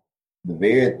 because the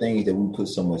very things that we put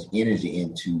so much energy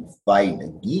into fighting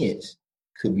against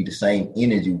could be the same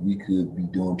energy we could be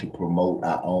doing to promote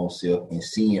our own self and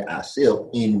seeing ourselves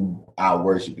in our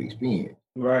worship experience.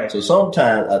 Right. So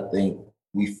sometimes I think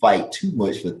we fight too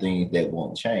much for things that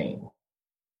won't change.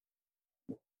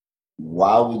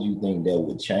 Why would you think that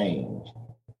would change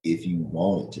if you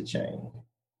wanted to change?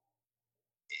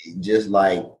 Just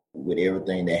like with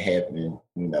everything that happened,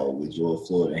 with George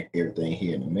Floyd and everything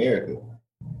here in America,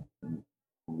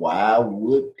 why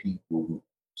would people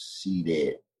see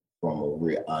that from a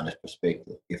real honest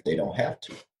perspective if they don't have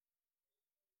to?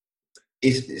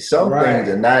 It's some things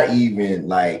are not even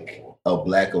like a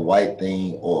black or white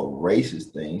thing or a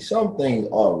racist thing. Some things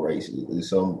are racist.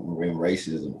 Some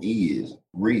racism is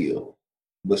real,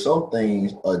 but some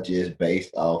things are just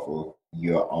based off of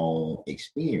your own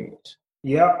experience.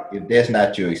 Yeah. If that's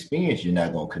not your experience, you're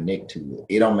not gonna connect to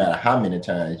it. It don't matter how many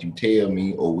times you tell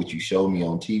me or what you show me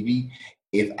on TV.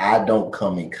 If I don't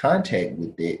come in contact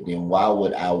with that, then why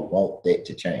would I want that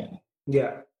to change?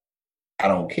 Yeah. I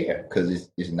don't care because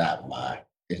it's not my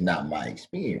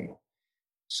experience.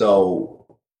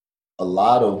 So a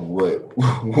lot of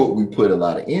what we put a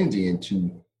lot of energy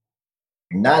into,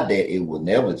 not that it will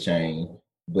never change,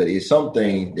 but it's some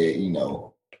things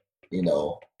that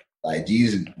like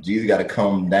Jesus got to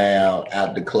come down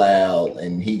out the cloud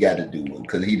and he got to do it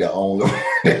because he the only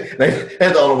that's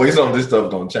the only way some of this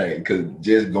stuff don't change. Because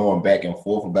just going back and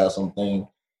forth about something,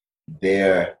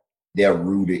 they're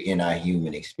rooted in our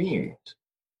human experience.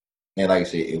 And like I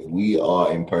said, if we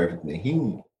are imperfectly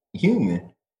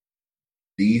human,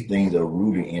 these things are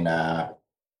rooted in our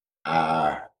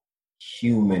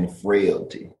human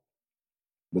frailty.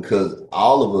 Because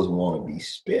all of us want to be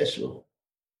special.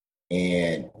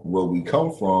 And where we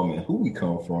come from and who we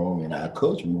come from in our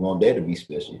culture, we want that to be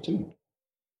special too.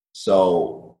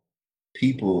 So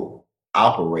people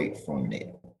operate from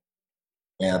that.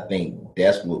 And I think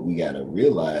that's what we got to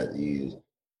realize is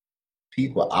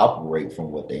people operate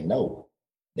from what they know.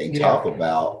 They talk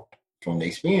about from the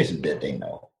experiences that they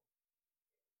know.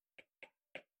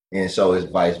 And so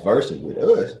it's vice versa with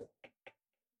us.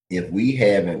 If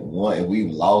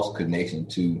we've lost connection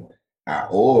to our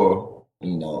oral,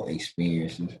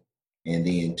 experiences, and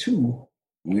then 2,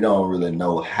 we don't really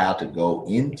know how to go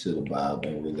into the Bible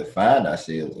and really find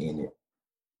ourselves in it,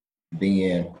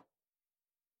 then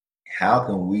how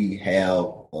can we have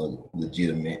a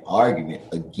legitimate argument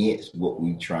against what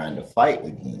we're trying to fight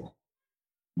against?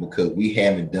 Because we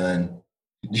haven't done,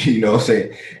 studied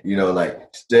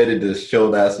to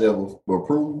show ourselves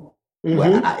approve. Mm-hmm.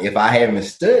 Well, if I haven't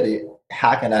studied,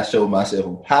 how can I show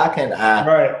myself? How can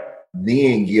I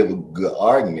then give a good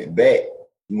argument back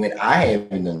when I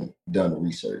haven't done the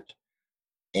research?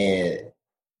 And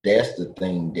that's the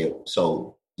thing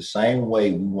so the same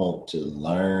way we want to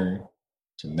learn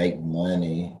to make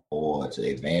money or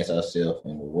to advance ourselves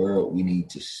in the world, we need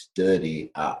to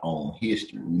study our own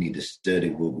history. We need to study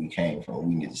where we came from.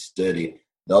 We need to study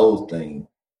those things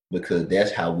because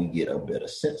that's how we get a better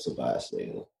sense of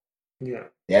ourselves. Yeah.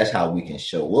 That's how we can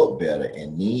show up better.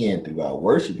 And then through our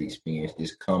worship experience,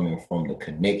 is coming from the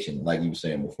connection, like you were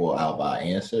saying before, out of our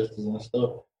ancestors and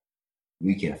stuff.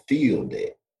 We can feel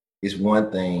that. It's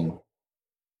one thing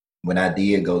when I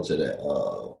did go to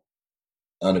the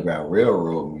Underground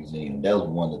Railroad Museum, that was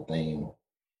one of the things,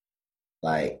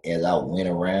 like as I went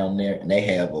around there, and they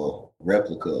have a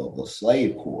replica of the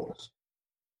slave quarters.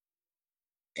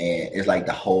 And it's like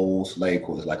the whole slave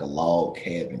quarters, like a log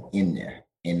cabin in there.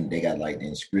 And they got like the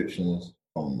inscriptions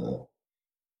from the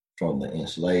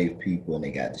enslaved people, and they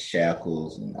got the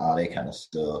shackles and all that kind of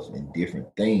stuff and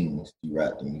different things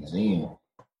throughout the museum.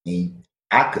 And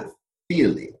I could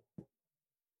feel it.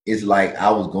 It's like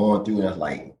I was going through and I was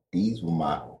like, these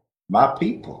were my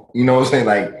people. You know what I'm saying?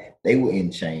 Like they were in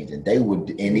chains and they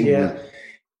would, and it was,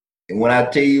 and when I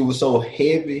tell you it was so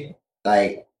heavy,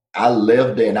 like I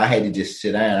left there and I had to just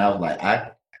sit down. I was like,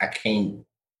 I can't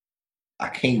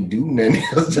do nothing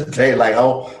else today. Like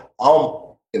I'm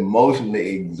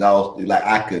emotionally exhausted. Like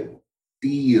I could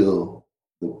feel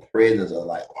the presence of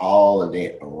like all of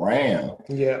that around.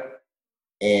 Yeah.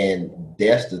 And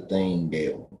that's the thing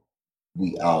that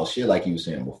we all share, like you were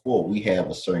saying before. We have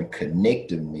a certain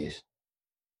connectiveness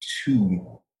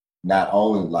to not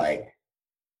only like,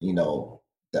 the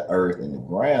earth and the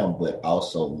ground, but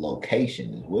also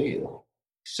location as well.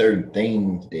 Certain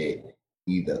things that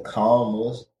either calm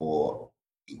us or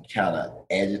kind of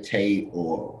agitate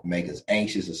or make us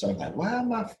anxious or something, like, why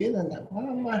am I feeling that?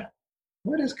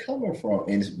 Where is coming from?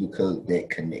 And it's because that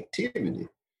connectivity.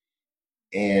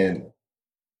 And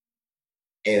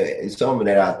it's something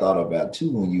that I thought about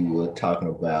too when you were talking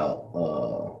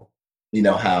about,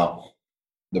 how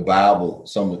the Bible,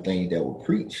 some of the things that were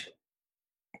preached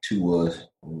to us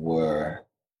were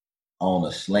on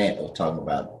a slant of talking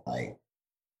about like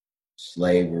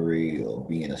slavery or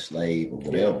being a slave or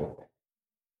whatever.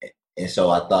 And so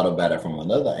I thought about it from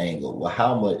another angle. Well,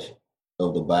 how much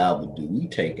of the Bible do we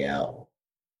take out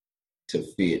to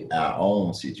fit our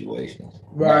own situations?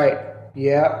 Right.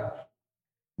 Yeah.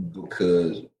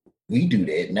 Because we do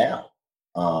that now.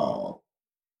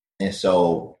 And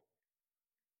so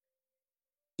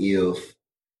if,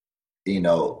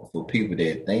 for people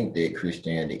that think that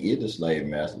Christianity is the slave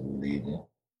master religion,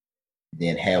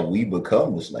 then have we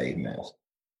become the slave master?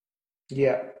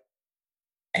 Yeah.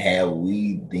 Have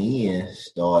we then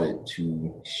started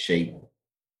to shape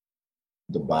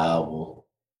the Bible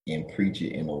and preach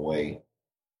it in a way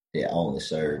that only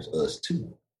serves us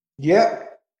too? Yeah.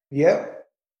 Yeah.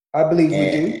 I believe we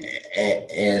do.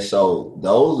 And so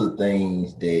those are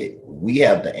things that we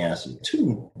have to answer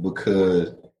to,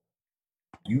 because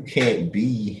you can't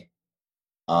be,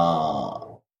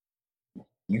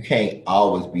 you can't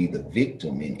always be the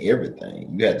victim in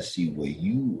everything. You have to see where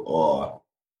you are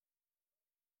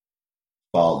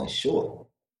falling short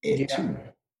at too,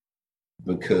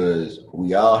 because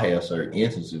we all have certain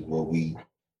instances where we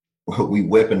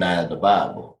weaponize the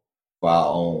Bible for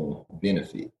our own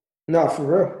benefit. No, for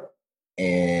real.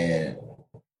 And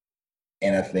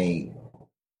I think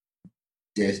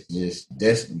that's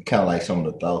kind of like some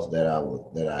of the thoughts that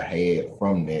I had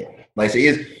from that. Like I say,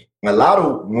 it's a lot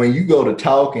of, when you go to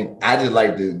talking, I just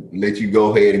like to let you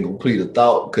go ahead and complete a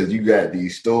thought, because you got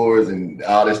these stories and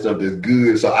all this stuff that's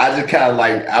good. So I just kind of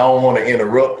like, I don't want to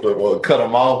interrupt or cut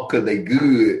them off because they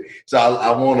good. So I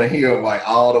want to hear them like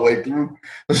all the way through.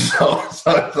 So it's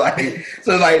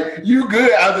like you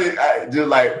good. I just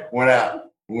like when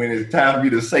it's time for you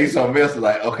to say something else,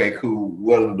 like, okay, cool.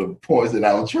 What are the points that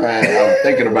I'm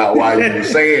thinking about while you were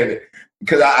saying it?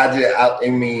 Because I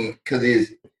mean,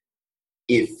 because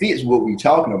it fits what we're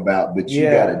talking about, but you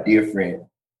got a different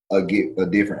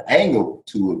angle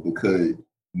to it, because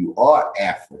you are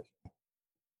African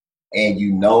and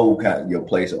you know kind of your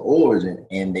place of origin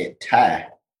and that tie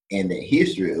and the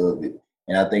history of it.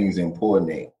 And I think it's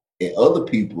important that other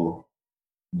people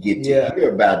get to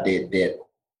hear about that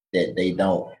they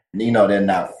don't, they're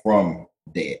not from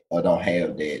that or don't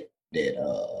have that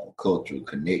cultural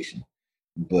connection.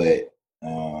 But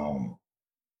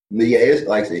yeah, it's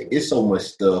like I said, it's so much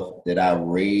stuff that I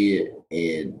read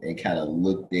and kind of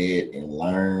looked at and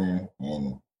learned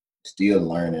and still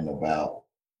learning about.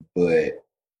 But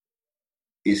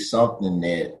it's something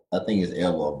that I think is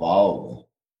ever evolving.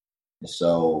 And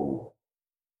so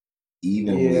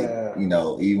even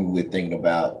with thinking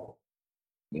about,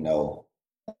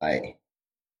 like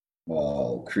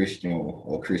Christian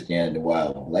or Christianity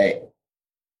while Black,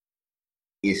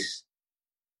 it's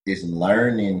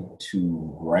learning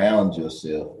to ground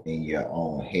yourself in your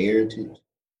own heritage,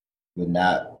 but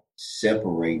not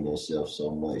separating yourself so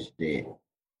much that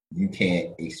you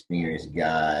can't experience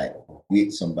God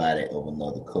with somebody of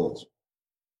another culture.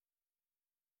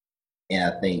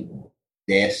 And I think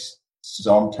that's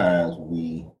sometimes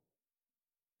we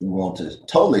want to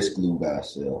totally exclude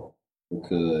ourselves,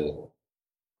 because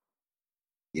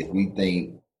if we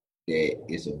think that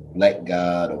it's a Black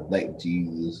God or Black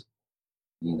Jesus,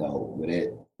 but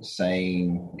that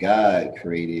same God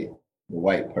created the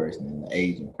white person and the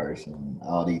Asian person and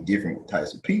all these different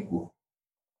types of people.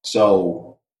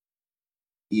 So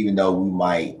even though we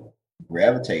might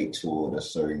gravitate toward a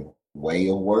certain way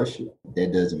of worship,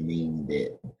 that doesn't mean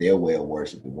that their way of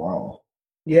worship is wrong.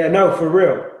 Yeah, no, for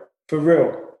real. For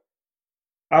real.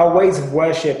 Our ways of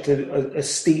worship are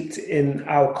steeped in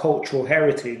our cultural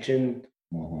heritage, and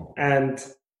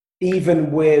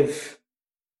even with,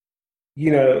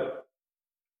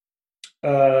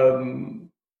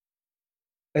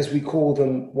 as we call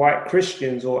them, white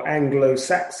Christians or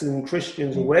Anglo-Saxon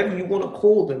Christians or whatever you want to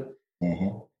call them,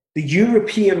 the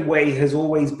European way has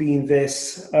always been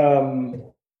this,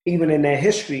 even in their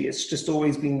history, it's just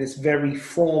always been this very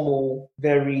formal,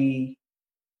 very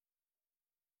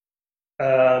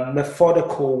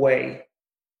methodical way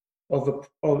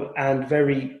and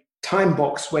very time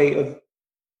box way of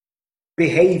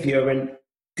behavior and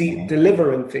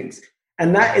delivering things.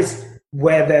 And that is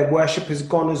where their worship has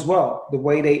gone as well. The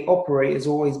way they operate has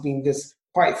always been this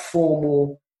quite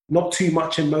formal, not too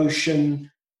much emotion,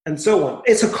 and so on.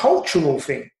 It's a cultural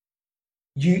thing.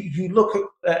 You look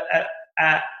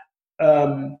at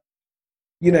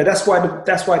that's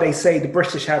why they say the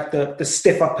British have the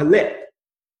stiff upper lip,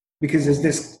 because there's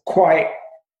this quite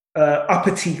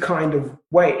uppity kind of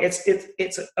way.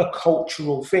 It's a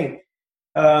cultural thing.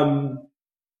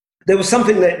 There was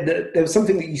something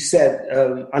that you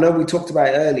said. I know we talked about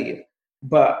it earlier,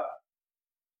 but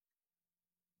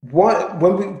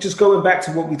when we just going back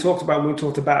to what we talked about when we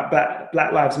talked about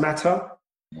Black Lives Matter,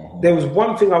 there was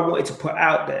one thing I wanted to put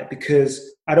out there, because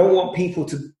I don't want people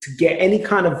to get any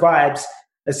kind of vibes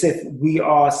as if we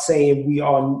are saying we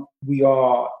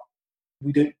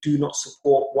do not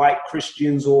support white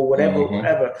Christians or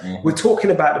whatever. We're talking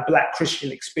about the Black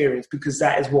Christian experience, because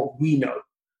that is what we know.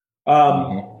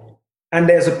 And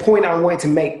there's a point I wanted to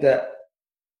make, that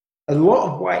a lot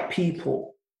of white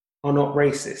people are not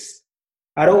racist.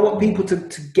 I don't want people to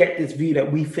get this view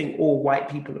that we think all white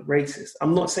people are racist.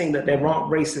 I'm not saying that there aren't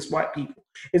racist white people.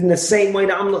 In the same way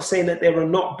that I'm not saying that there are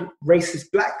not racist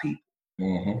Black people.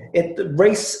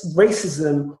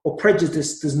 Racism or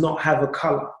prejudice does not have a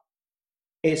color.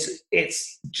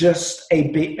 It's just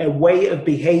a way of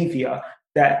behavior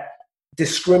that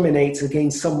discriminates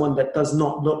against someone that does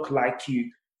not look like you,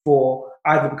 for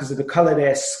either because of the color of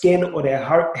their skin or their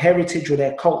heritage or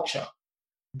their culture.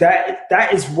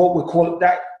 That is what we're calling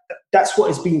that. That's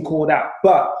what is being called out.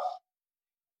 But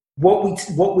what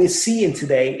we're seeing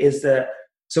today is that.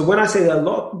 So when I say that a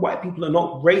lot of white people are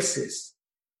not racist,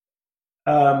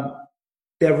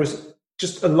 there is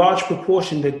just a large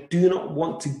proportion that do not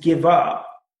want to give up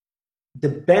the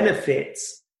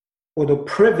benefits or the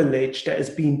privilege that has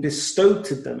been bestowed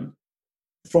to them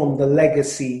from the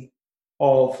legacy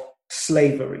of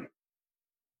slavery.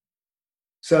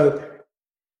 So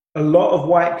a lot of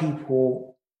white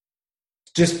people,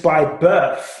 just by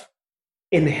birth,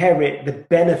 inherit the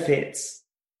benefits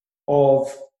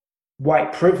of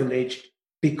white privilege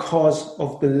because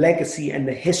of the legacy and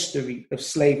the history of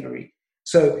slavery.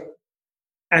 So,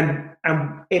 and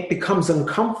it becomes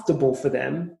uncomfortable for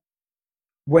them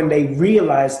when they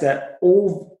realize that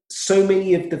so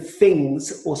many of the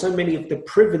things or so many of the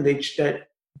privilege that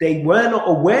they were not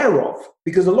aware of,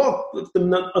 because a lot of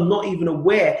them are not even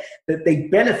aware that they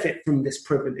benefit from this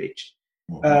privilege.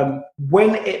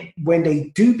 When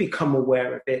they do become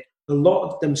aware of it, a lot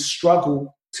of them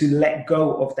struggle to let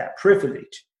go of that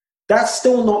privilege. That's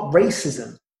still not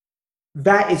racism.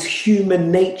 That is human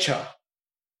nature.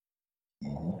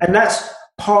 And that's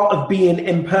part of being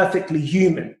imperfectly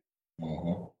human.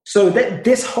 So that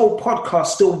this whole podcast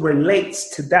still relates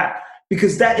to that,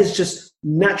 because that is just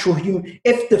natural human.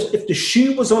 If the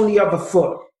shoe was on the other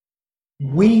foot,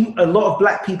 a lot of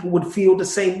Black people would feel the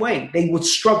same way. They would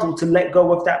struggle to let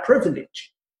go of that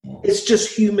privilege. It's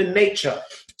just human nature.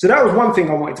 So that was one thing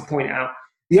I wanted to point out.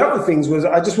 The other things was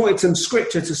I just wanted some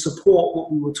scripture to support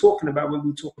what we were talking about when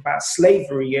we talk about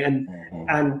slavery and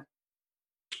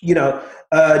Jeremiah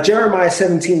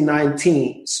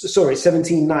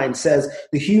 17:9 says,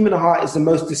 the human heart is the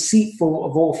most deceitful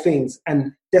of all things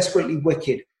and desperately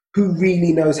wicked. Who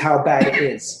really knows how bad it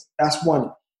is? That's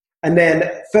one. And then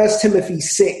 1 Timothy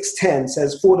 6:10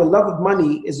 says, for the love of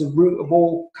money is the root of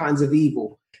all kinds of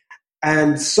evil.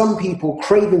 And some people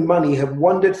craving money have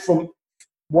wandered from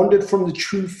the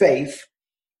true faith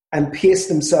and pierced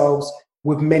themselves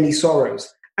with many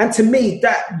sorrows. And to me,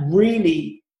 that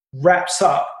really wraps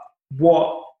up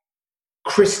what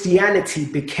Christianity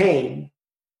became,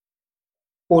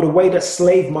 or the way that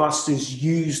slave masters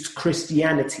used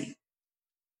Christianity.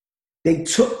 They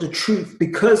took the truth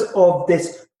because of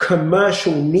this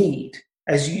commercial need,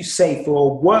 as you say,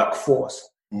 for a workforce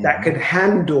that could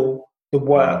handle the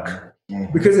work.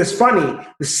 Because it's funny,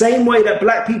 the same way that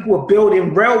Black people were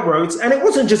building railroads, and it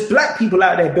wasn't just Black people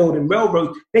out there building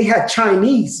railroads, they had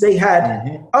Chinese, they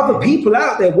had other people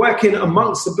out there working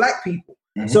amongst the Black people.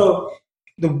 So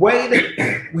the way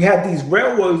that we had these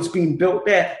railroads being built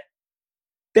there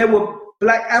were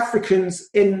Black Africans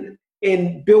in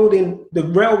building the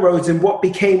railroads in what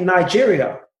became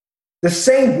Nigeria. The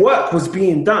same work was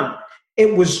being done.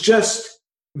 It was just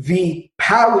the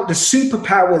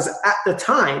superpowers at the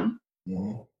time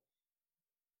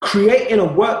creating a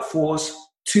workforce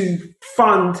to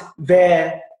fund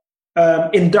their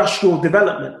industrial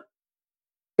development.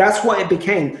 That's what it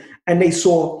became. And they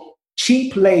saw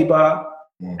cheap labor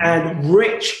and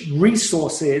rich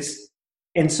resources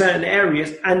in certain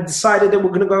areas and decided they were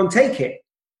going to go and take it.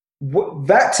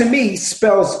 That to me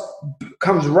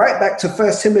comes right back to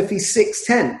 1 Timothy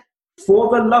 6:10. For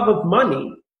the love of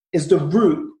money is the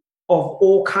root of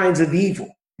all kinds of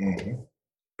evil.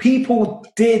 People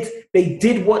did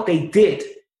what they did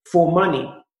for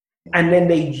money. And then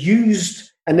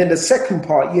and then the second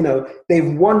part,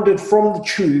 they've wandered from the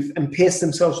truth and pierced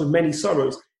themselves with many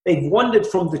sorrows. They've wandered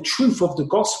from the truth of the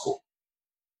gospel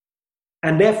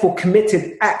and therefore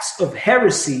committed acts of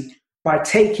heresy by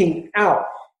taking out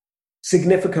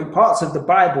significant parts of the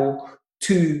Bible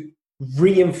to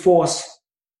reinforce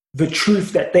the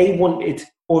truth that they wanted,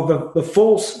 or the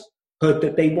false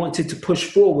that they wanted to push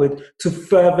forward to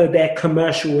further their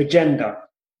commercial agenda.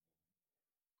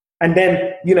 And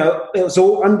then, you know, it was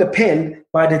all underpinned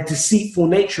by the deceitful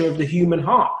nature of the human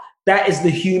heart. That is the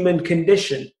human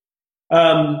condition.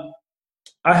 I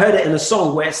heard it in a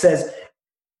song where it says,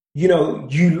 you know,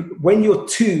 when you're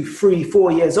 2, 3,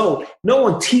 4 years old, no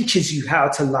one teaches you how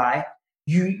to lie.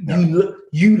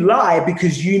 You lie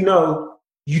because you know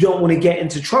you don't want to get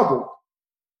into trouble.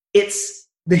 It's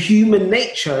the human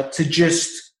nature to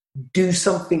just do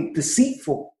something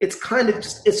deceitful. It's kind of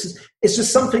just, it's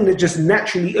just something that just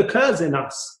naturally occurs in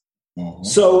us. Mm-hmm.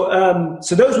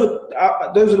 So those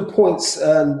are the points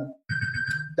that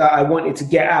I wanted to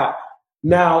get out.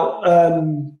 Now,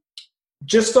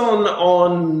 just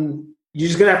on you're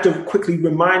just gonna have to quickly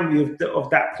remind me of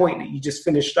that point that you just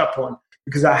finished up on,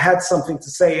 because I had something to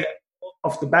say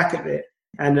off the back of it,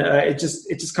 and it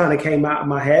just kind of came out of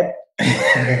my head.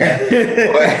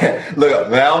 Look,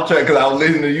 now I'm trying, because I was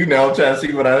listening to you. Now I'm trying to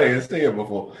see what I had said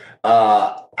before.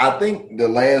 I think the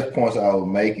last points I was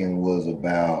making was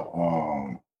about,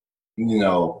 you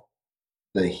know,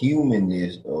 the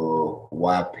humanness of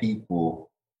why people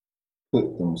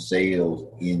put themselves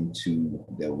into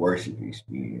their worship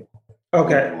experience.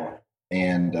 Okay.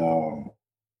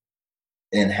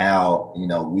 And how, you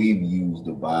know, we've used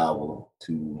the Bible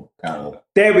to kind of...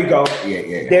 There we go.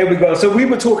 Yeah. There we go. So we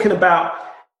were talking about,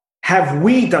 have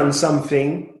we done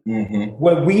something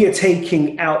where we are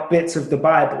taking out bits of the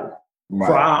Bible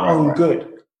for our own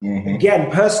good? Mm-hmm. Again,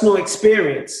 personal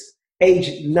experience, age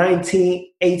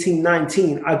 18,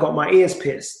 19, I got my ears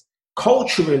pierced.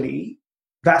 Culturally,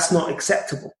 that's not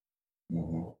acceptable.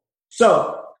 Mm-hmm.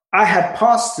 So I had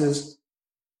pastors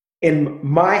in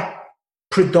my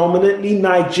predominantly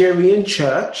Nigerian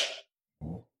church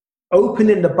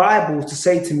opening the Bible to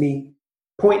say to me,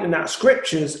 pointing at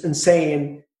scriptures and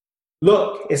saying,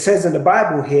 look, it says in the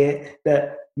Bible here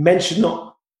that men should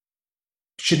not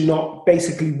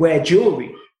basically wear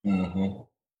jewelry. Mm-hmm.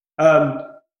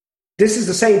 These are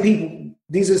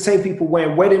the same people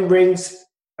wearing wedding rings,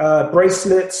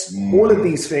 bracelets, all of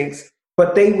these things,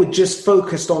 but they were just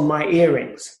focused on my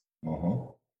earrings. Mm-hmm.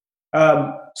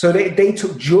 So they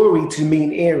took jewelry to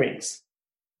mean earrings.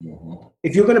 Mm-hmm.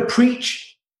 If you're going to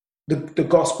preach the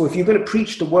gospel, if you're going to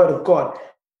preach the word of God,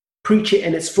 preach it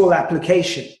in its full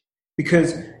application,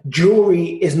 because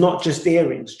jewelry is not just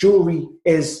earrings. Jewelry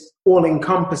is all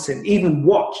encompassing. Even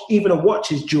a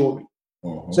watch is jewelry.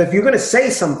 Mm-hmm. So if you're going to say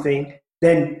something,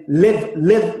 then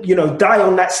live, die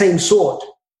on that same sword.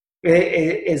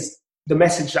 It is the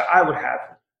message that I would have.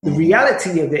 The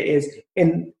reality of it is,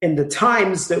 in the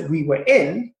times that we were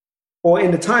in, or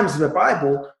in the times of the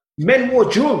Bible, men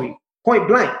wore jewelry, point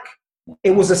blank.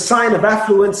 It was a sign of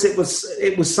affluence. It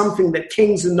was something that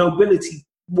kings and nobility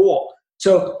wore.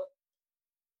 So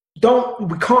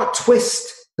we can't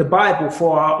twist the Bible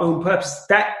for our own purpose.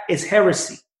 That is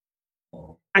heresy.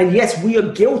 And yes, we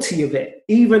are guilty of it,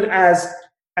 even as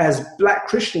Black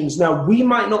Christians. Now, we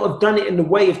might not have done it in the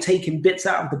way of taking bits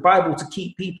out of the Bible to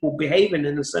keep people behaving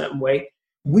in a certain way.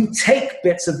 We take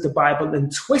bits of the Bible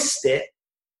and twist it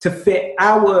to fit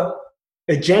our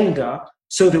agenda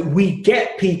so that we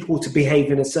get people to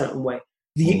behave in a certain way.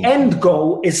 The end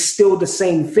goal is still the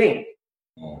same thing.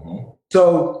 Mm-hmm.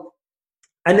 So,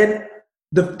 and then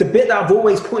the bit that I've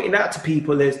always pointed out to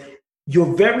people is,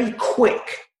 you're very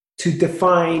quick to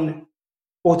define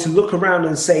or to look around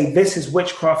and say, this is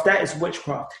witchcraft, that is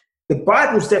witchcraft. The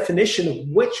Bible's definition of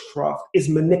witchcraft is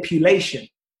manipulation.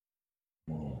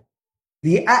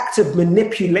 The act of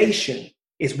manipulation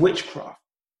is witchcraft.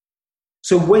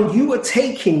 So when you are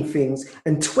taking things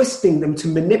and twisting them to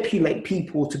manipulate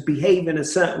people to behave in a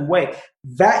certain way,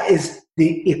 that is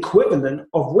the equivalent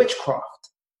of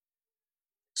witchcraft.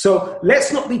 So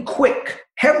let's not be quick.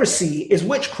 Heresy is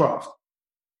witchcraft.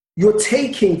 You're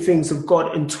taking things of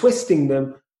God and twisting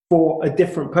them for a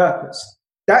different purpose.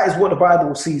 That is what the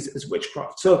Bible sees as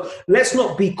witchcraft. So let's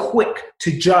not be quick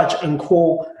to judge and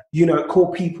call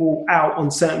people out on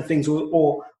certain things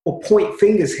or point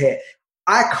fingers here.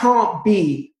 I can't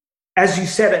be, as you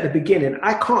said at the beginning,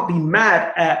 I can't be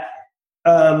mad at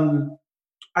the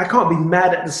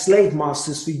slave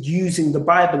masters for using the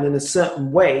Bible in a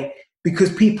certain way,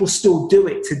 because people still do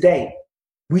it today.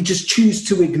 We just choose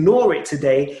to ignore it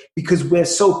today because we're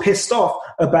so pissed off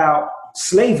about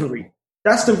slavery.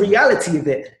 That's the reality of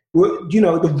it.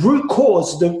 The root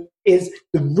cause, the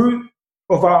root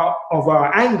of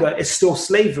our anger is still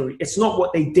slavery. It's not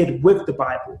what they did with the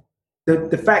Bible.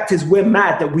 The fact is, we're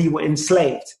mad that we were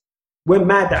enslaved. We're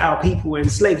mad that our people were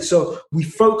enslaved. So we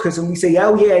focus and we say,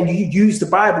 oh yeah, and you use the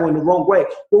Bible in the wrong way.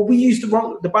 Well, we use the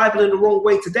Bible in the wrong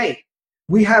way today.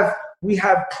 We have we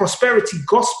have prosperity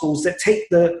gospels that take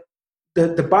the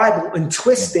Bible and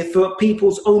twist it for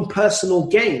people's own personal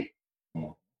gain.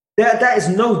 That is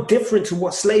no different to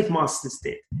what slave masters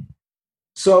did.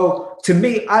 So to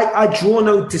me, I draw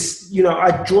no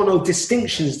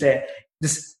distinctions there.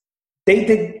 They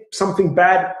did something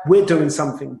bad. We're doing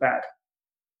something bad.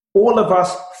 All of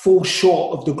us fall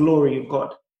short of the glory of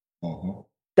God.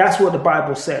 That's what the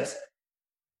Bible says.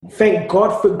 Thank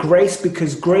God for grace,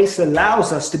 because grace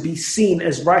allows us to be seen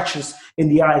as righteous in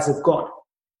the eyes of God.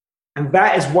 And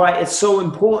that is why it's so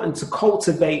important to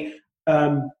cultivate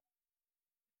a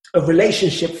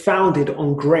relationship founded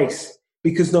on grace.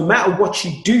 Because no matter what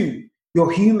you do,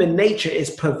 your human nature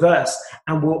is perverse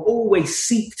and will always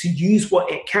seek to use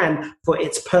what it can for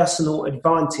its personal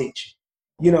advantage.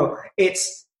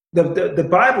 It's the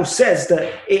Bible says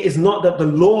that it is not that the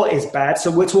law is bad.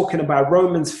 So we're talking about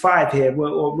Romans 5 here,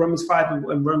 or Romans 5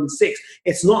 and Romans 6.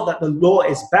 It's not that the law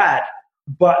is bad,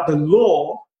 but the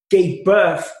law gave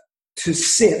birth to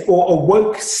sin, or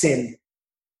awoke sin,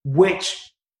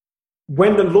 which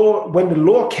when the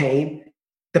law came,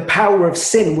 the power of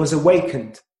sin was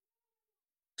awakened.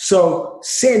 So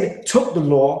sin took the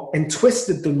law and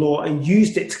twisted the law and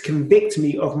used it to convict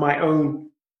me of my own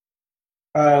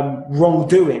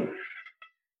wrongdoing.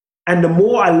 And the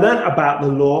more I learned about the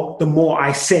law, the more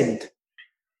I sinned.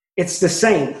 It's the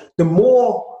same.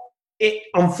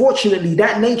 Unfortunately,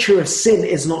 that nature of sin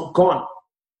is not gone.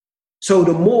 So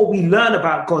the more we learn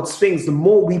about God's things, the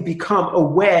more we become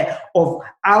aware of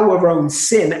our own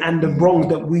sin and the wrong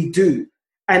that we do.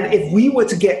 And if we were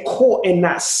to get caught in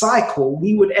that cycle,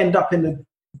 we would end up in a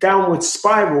downward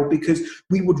spiral, because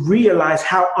we would realize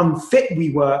how unfit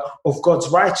we were of God's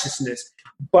righteousness.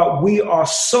 But we are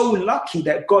so lucky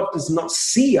that God does not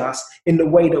see us in the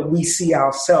way that we see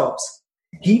ourselves.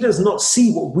 He does not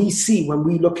see what we see when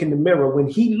we look in the mirror. When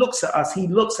he looks at us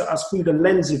through the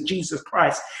lens of Jesus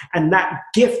Christ. And that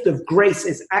gift of grace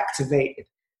is activated.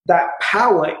 That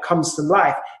power, it comes to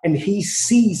life. And he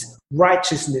sees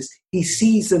righteousness. He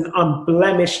sees an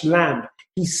unblemished lamb.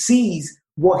 He sees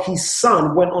what his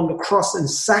son went on the cross and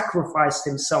sacrificed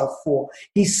himself for.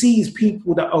 He sees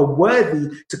people that are worthy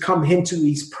to come into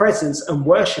his presence and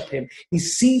worship him. He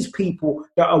sees people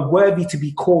that are worthy to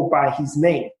be called by his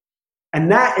name. And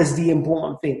that is the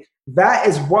important thing. That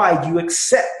is why we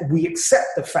accept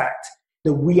the fact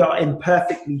that we are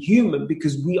imperfectly human,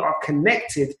 because we are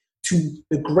connected to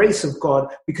the grace of God,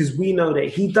 because we know that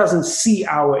he doesn't see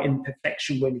our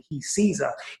imperfection when he sees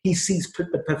us. He sees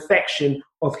the perfection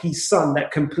of his son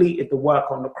that completed the work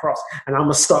on the cross. And I'm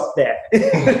going to stop there.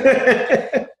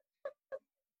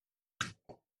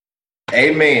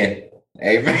 Amen. I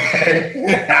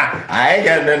ain't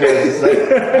got nothing to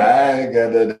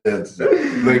say.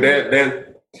 Look,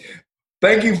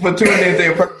 thank you for tuning in to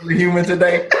Imperfectly Human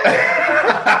today.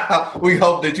 We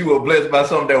hope that you were blessed by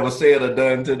something that was said or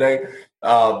done today.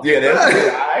 That's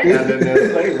it. I ain't got nothing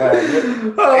to say about it.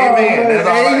 Amen. That's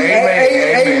all.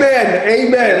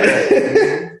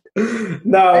 Amen.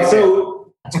 No,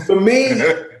 so for me,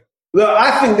 look,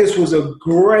 I think this was a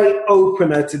great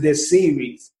opener to this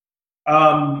series.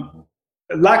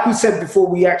 Like we said before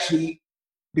we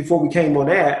came on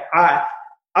air, I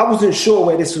wasn't sure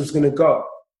where this was going to go.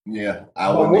 Yeah,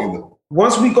 I wouldn't either.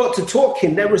 Once we got to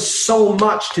talking, there was so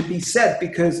much to be said,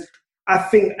 because I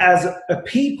think as a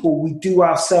people, we do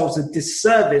ourselves a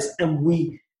disservice and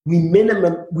we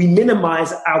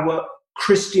minimize our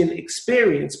Christian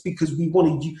experience, because we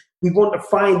want to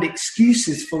find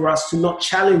excuses for us to not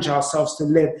challenge ourselves to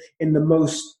live in the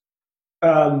most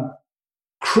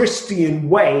Christian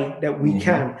way that we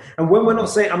can. And when we're not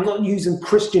saying, I'm not using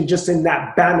Christian just in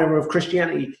that banner of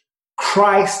Christianity,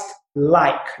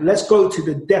 Christ-like. Let's go to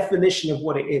the definition of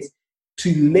what it is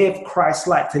to live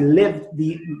Christ-like,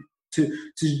 to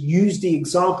use the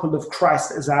example of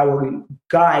Christ as our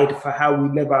guide for how we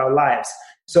live our lives.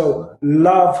 So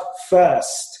love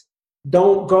first.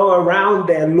 Don't go around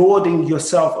there lording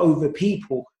yourself over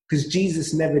people, because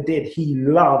Jesus never did. He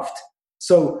loved.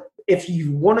 So if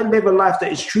you want to live a life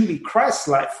that is truly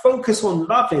Christ-like, focus on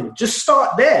loving. Just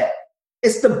start there.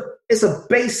 It's a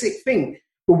basic thing.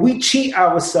 But we cheat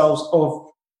ourselves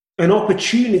of an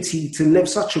opportunity to live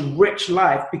such a rich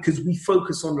life because we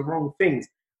focus on the wrong things.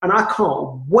 And I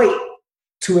can't wait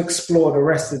to explore the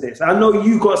rest of this. I know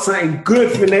you got something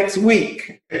good for next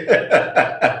week.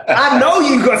 I know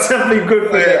you got something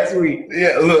good for next week.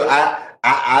 Yeah, look, I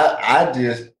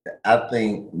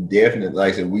think definitely,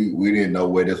 like I said, we didn't know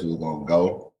where this was going to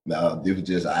go. This was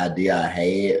just an idea I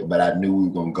had, but I knew we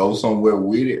were going to go somewhere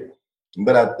with it.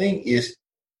 But I think it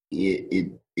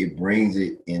brings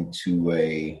it into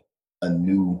a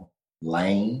new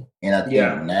lane. And I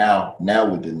think now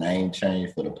with the name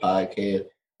change for the podcast,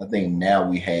 I think now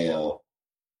we have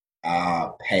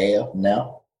our path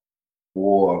now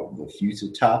for the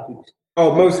future topics.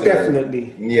 Oh, most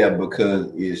definitely. Yeah,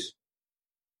 because it's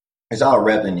all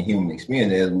wrapped in the human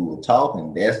experience. As we were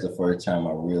talking, that's the first time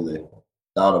I really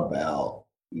thought about,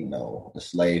 the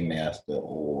slave master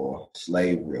or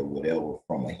slavery or whatever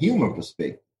from a human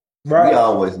perspective. Right. We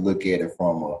always look at it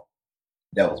from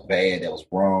that was bad, that was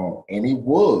wrong, and it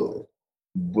was,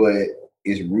 but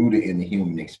it's rooted in the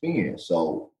human experience.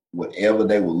 So whatever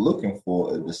they were looking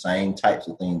for are the same types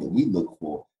of things that we look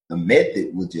for. The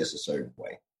method was just a certain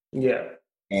way. Yeah.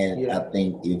 And I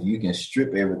think if you can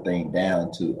strip everything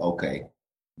down to, okay,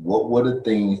 what were the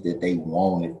things that they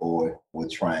wanted or were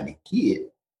trying to get?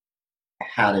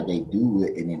 How did they do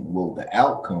it? And then what was the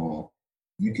outcome?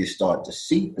 You can start to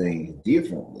see things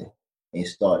differently and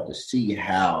start to see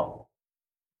how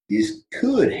this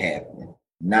could happen.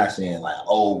 Not saying like,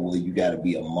 oh, well, you got to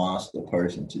be a monster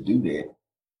person to do that.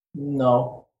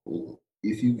 No.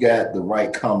 If you got the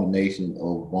right combination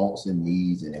of wants and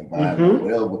needs and environment,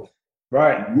 whatever,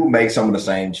 right, you'll make some of the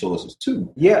same choices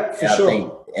too. Yeah, for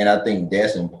sure. I think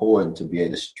that's important to be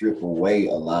able to strip away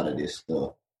a lot of this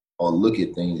stuff or look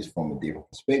at things from a different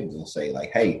perspective and say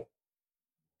like, hey,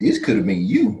 this could have been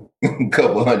you a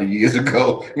couple hundred years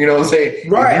ago. You know what I'm saying?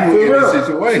 Right, if you were in real. This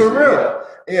situation. For real.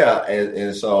 Yeah.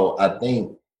 And so I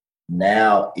think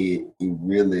now it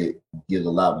really gives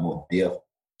a lot more depth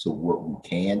to what we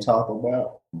can talk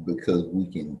about because we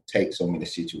can take so many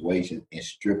situations and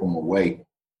strip them away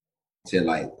to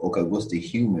like, okay, what's the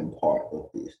human part of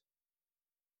this?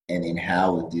 And then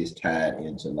how is this tied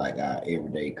into like our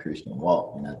everyday Christian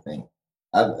walk? And I think,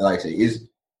 like I said, it's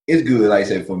good. Like I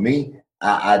said, for me,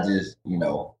 I just,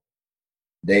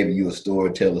 David, you a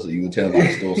storyteller, so you were telling all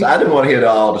the stories. So I didn't want to hear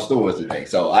all the stories today.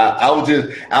 So I was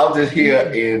just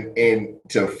here in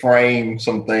to frame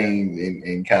some things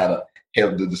and kind of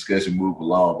help the discussion move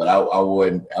along. But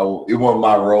it wasn't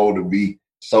my role to be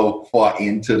so far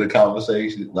into the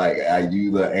conversation like I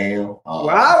usually am. Well,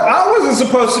 I wasn't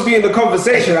supposed to be in the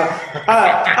conversation.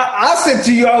 I said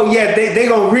to you, oh yeah, they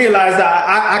gonna realize that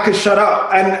I could shut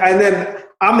up, and then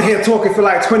I'm here talking for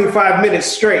like 25 minutes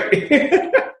straight.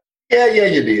 Yeah,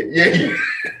 you did. Yeah.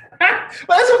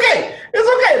 But it's okay. It's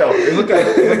okay though. It's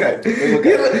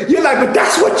okay. You're like, but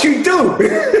that's what you do.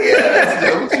 Yeah,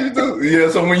 that's what you do. Yeah.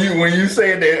 So when you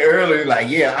said that earlier, like,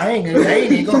 yeah, I ain't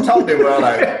even gonna talk to him. I'm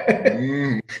like,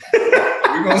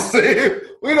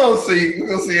 we're gonna see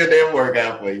if that work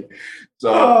out for you. So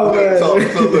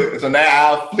now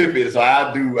I'll flip it. So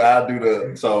I'll do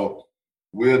the so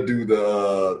we'll do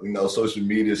the social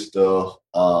media stuff.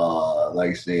 Like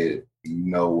I said. You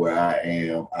know where I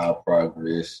am, Our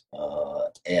Progress,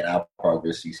 at Our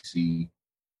Progress CC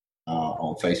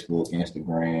on Facebook,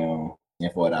 Instagram,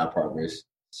 info at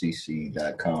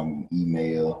ourprogresscc.com,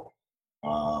 email.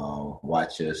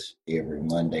 Watch us every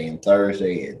Monday and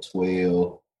Thursday at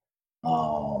 12,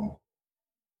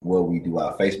 where we do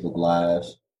our Facebook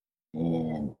Lives.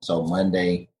 And so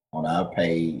Monday on our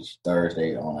page,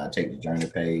 Thursday on our Take the Journey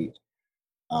page.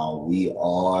 We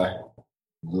are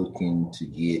looking to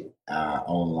get our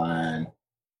online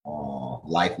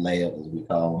life lab, as we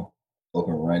call them, up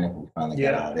and running. We finally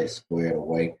got all that squared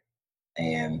away.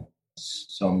 And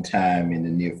sometime in the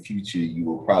near future, you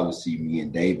will probably see me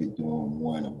and David doing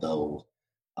one of those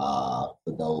for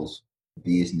those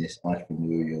business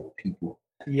entrepreneurial people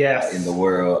in the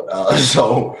world.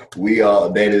 So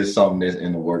that is something that's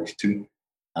in the works too.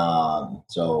 And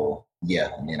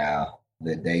then I'll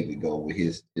let David go with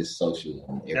his socials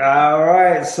and everything. All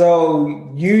right.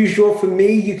 So usual for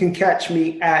me, you can catch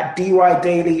me at DY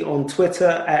Daily on Twitter,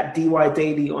 at DY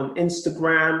Daily on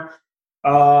Instagram.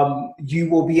 You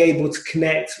will be able to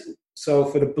connect. So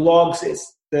for the blogs,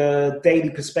 it's the Daily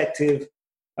Perspective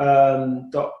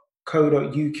 .co.uk.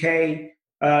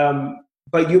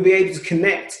 But you'll be able to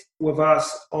connect with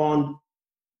us on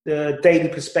the Daily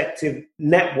Perspective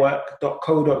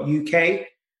Network.co.uk.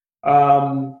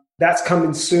 That's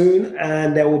coming soon,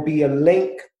 and there will be a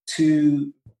link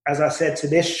to, as I said, to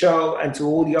this show and to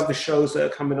all the other shows that are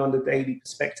coming on the Daily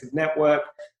Perspective Network.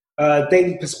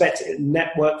 Daily Perspective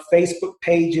Network Facebook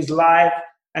page is live,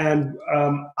 and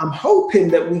I'm hoping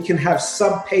that we can have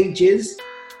sub-pages,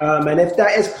 and if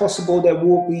that is possible, there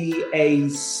will be a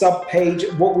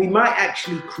sub-page. What we might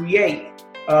actually create,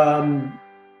 and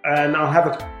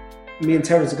me and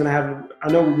Terrence are going to have, I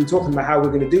know we've been talking about how we're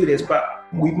going to do this, but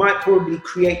we might probably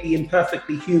create the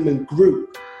Imperfectly Human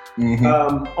group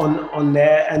on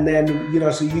there. And then,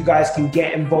 so you guys can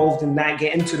get involved in that,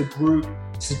 get into the group,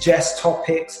 suggest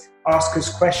topics, ask us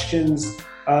questions.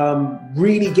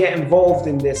 really get involved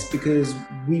in this, because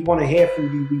we want to hear from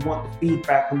you. We want the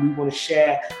feedback, and we want to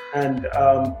share and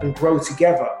grow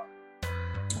together.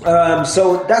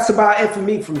 So that's about it for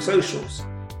me from socials.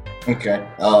 Okay.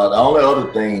 The only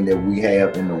other thing that we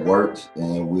have in the works,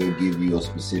 and we'll give you a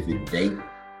specific date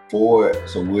for it.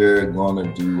 So we're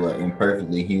gonna do an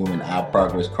Imperfectly Human Our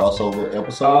Progress crossover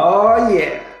episode. Oh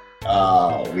yeah.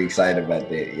 We excited about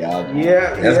that, y'all.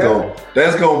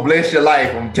 That's gonna bless your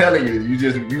life. I'm telling you,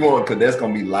 you want, because that's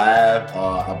gonna be live.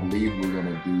 I believe we're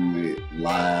gonna do it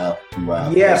live through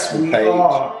our Facebook page.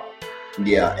 Are.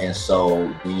 Yeah, and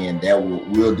so then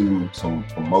we'll do some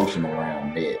promotion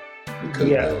around that, because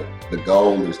the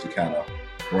goal is to kind of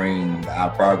bring the Our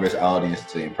Progress audience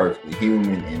to Imperfectly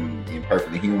Human, and the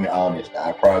Imperfectly Human audience to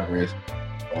Our Progress,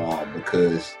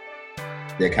 because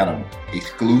they're kind of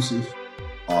exclusive.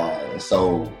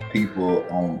 So people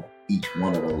on each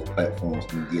one of those platforms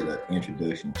can get an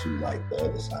introduction to like the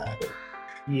other side of it.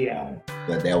 Yeah.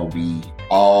 But that will be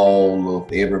all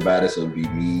of everybody. So it'll be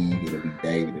me, it'll be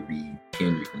David, it'll be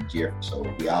Kendrick and Jeffrey. So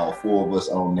it'll be all four of us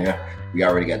on there. We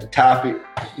already got the topic.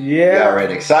 Yeah. We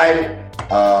already excited.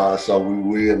 So we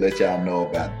will let y'all know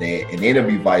about that. And then it'll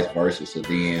be vice versa. So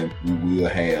then we will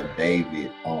have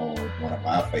David on one of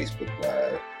our Facebook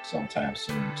Live sometime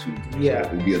soon too. Yeah.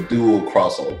 So it'll be a dual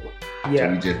crossover. Yeah. So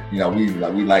we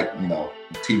just, we like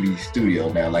TV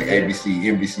studio now, like ABC,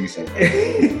 NBC, so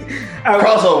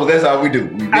crossover. That's how we do.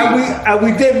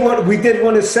 We did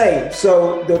want to say,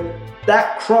 so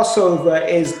that crossover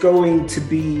is going to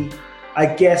be, I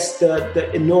guess,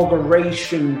 the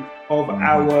inauguration of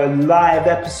our live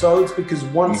episodes, because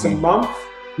once a month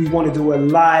we want to do a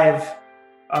live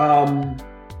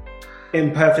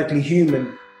Imperfectly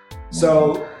Human.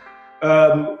 So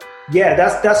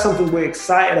that's something we're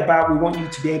excited about. We want you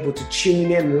to be able to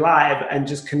tune in live and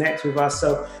just connect with us.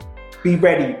 So be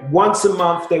ready. Once a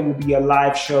month there will be a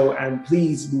live show, and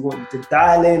please, we want you to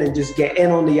dial in and just get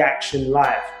in on the action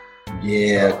live.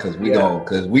 Yeah, because we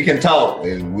can talk,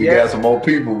 and we got some more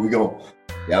people.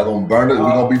 Y'all gonna burn it. We're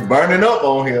gonna be burning up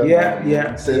on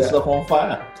here. Set stuff on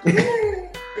fire.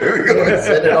 We're gonna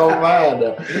set it on fire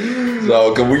now.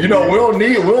 So, cause we don't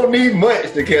need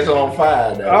much to catch on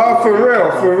fire now. Oh, for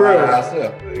real.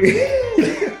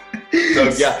 So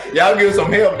y'all give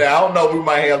some help now. I don't know. We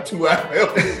might have 2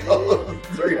 episodes,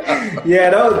 3 hours. Yeah,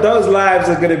 those lives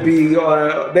are gonna be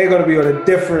they're gonna be on a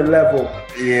different level.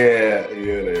 Yeah.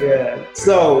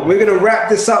 So we're gonna wrap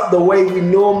this up the way we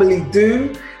normally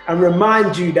do, and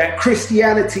remind you that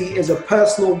Christianity is a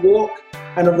personal walk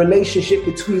and a relationship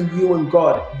between you and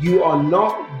God. You are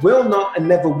not, will not, and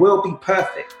never will be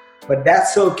perfect, but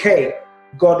that's okay.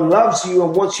 God loves you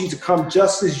and wants you to come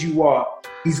just as you are.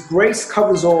 His grace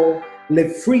covers all.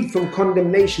 Live free from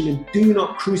condemnation and do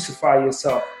not crucify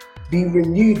yourself. Be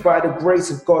renewed by the grace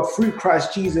of God through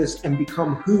Christ Jesus and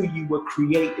become who you were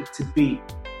created to be.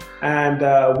 And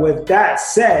with that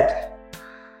said,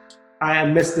 I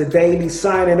am Mr. Daly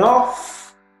signing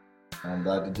off. I'm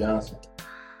Dr. Johnson.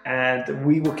 And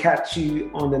we will catch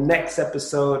you on the next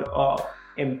episode of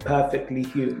Imperfectly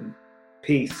Human.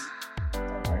 Peace.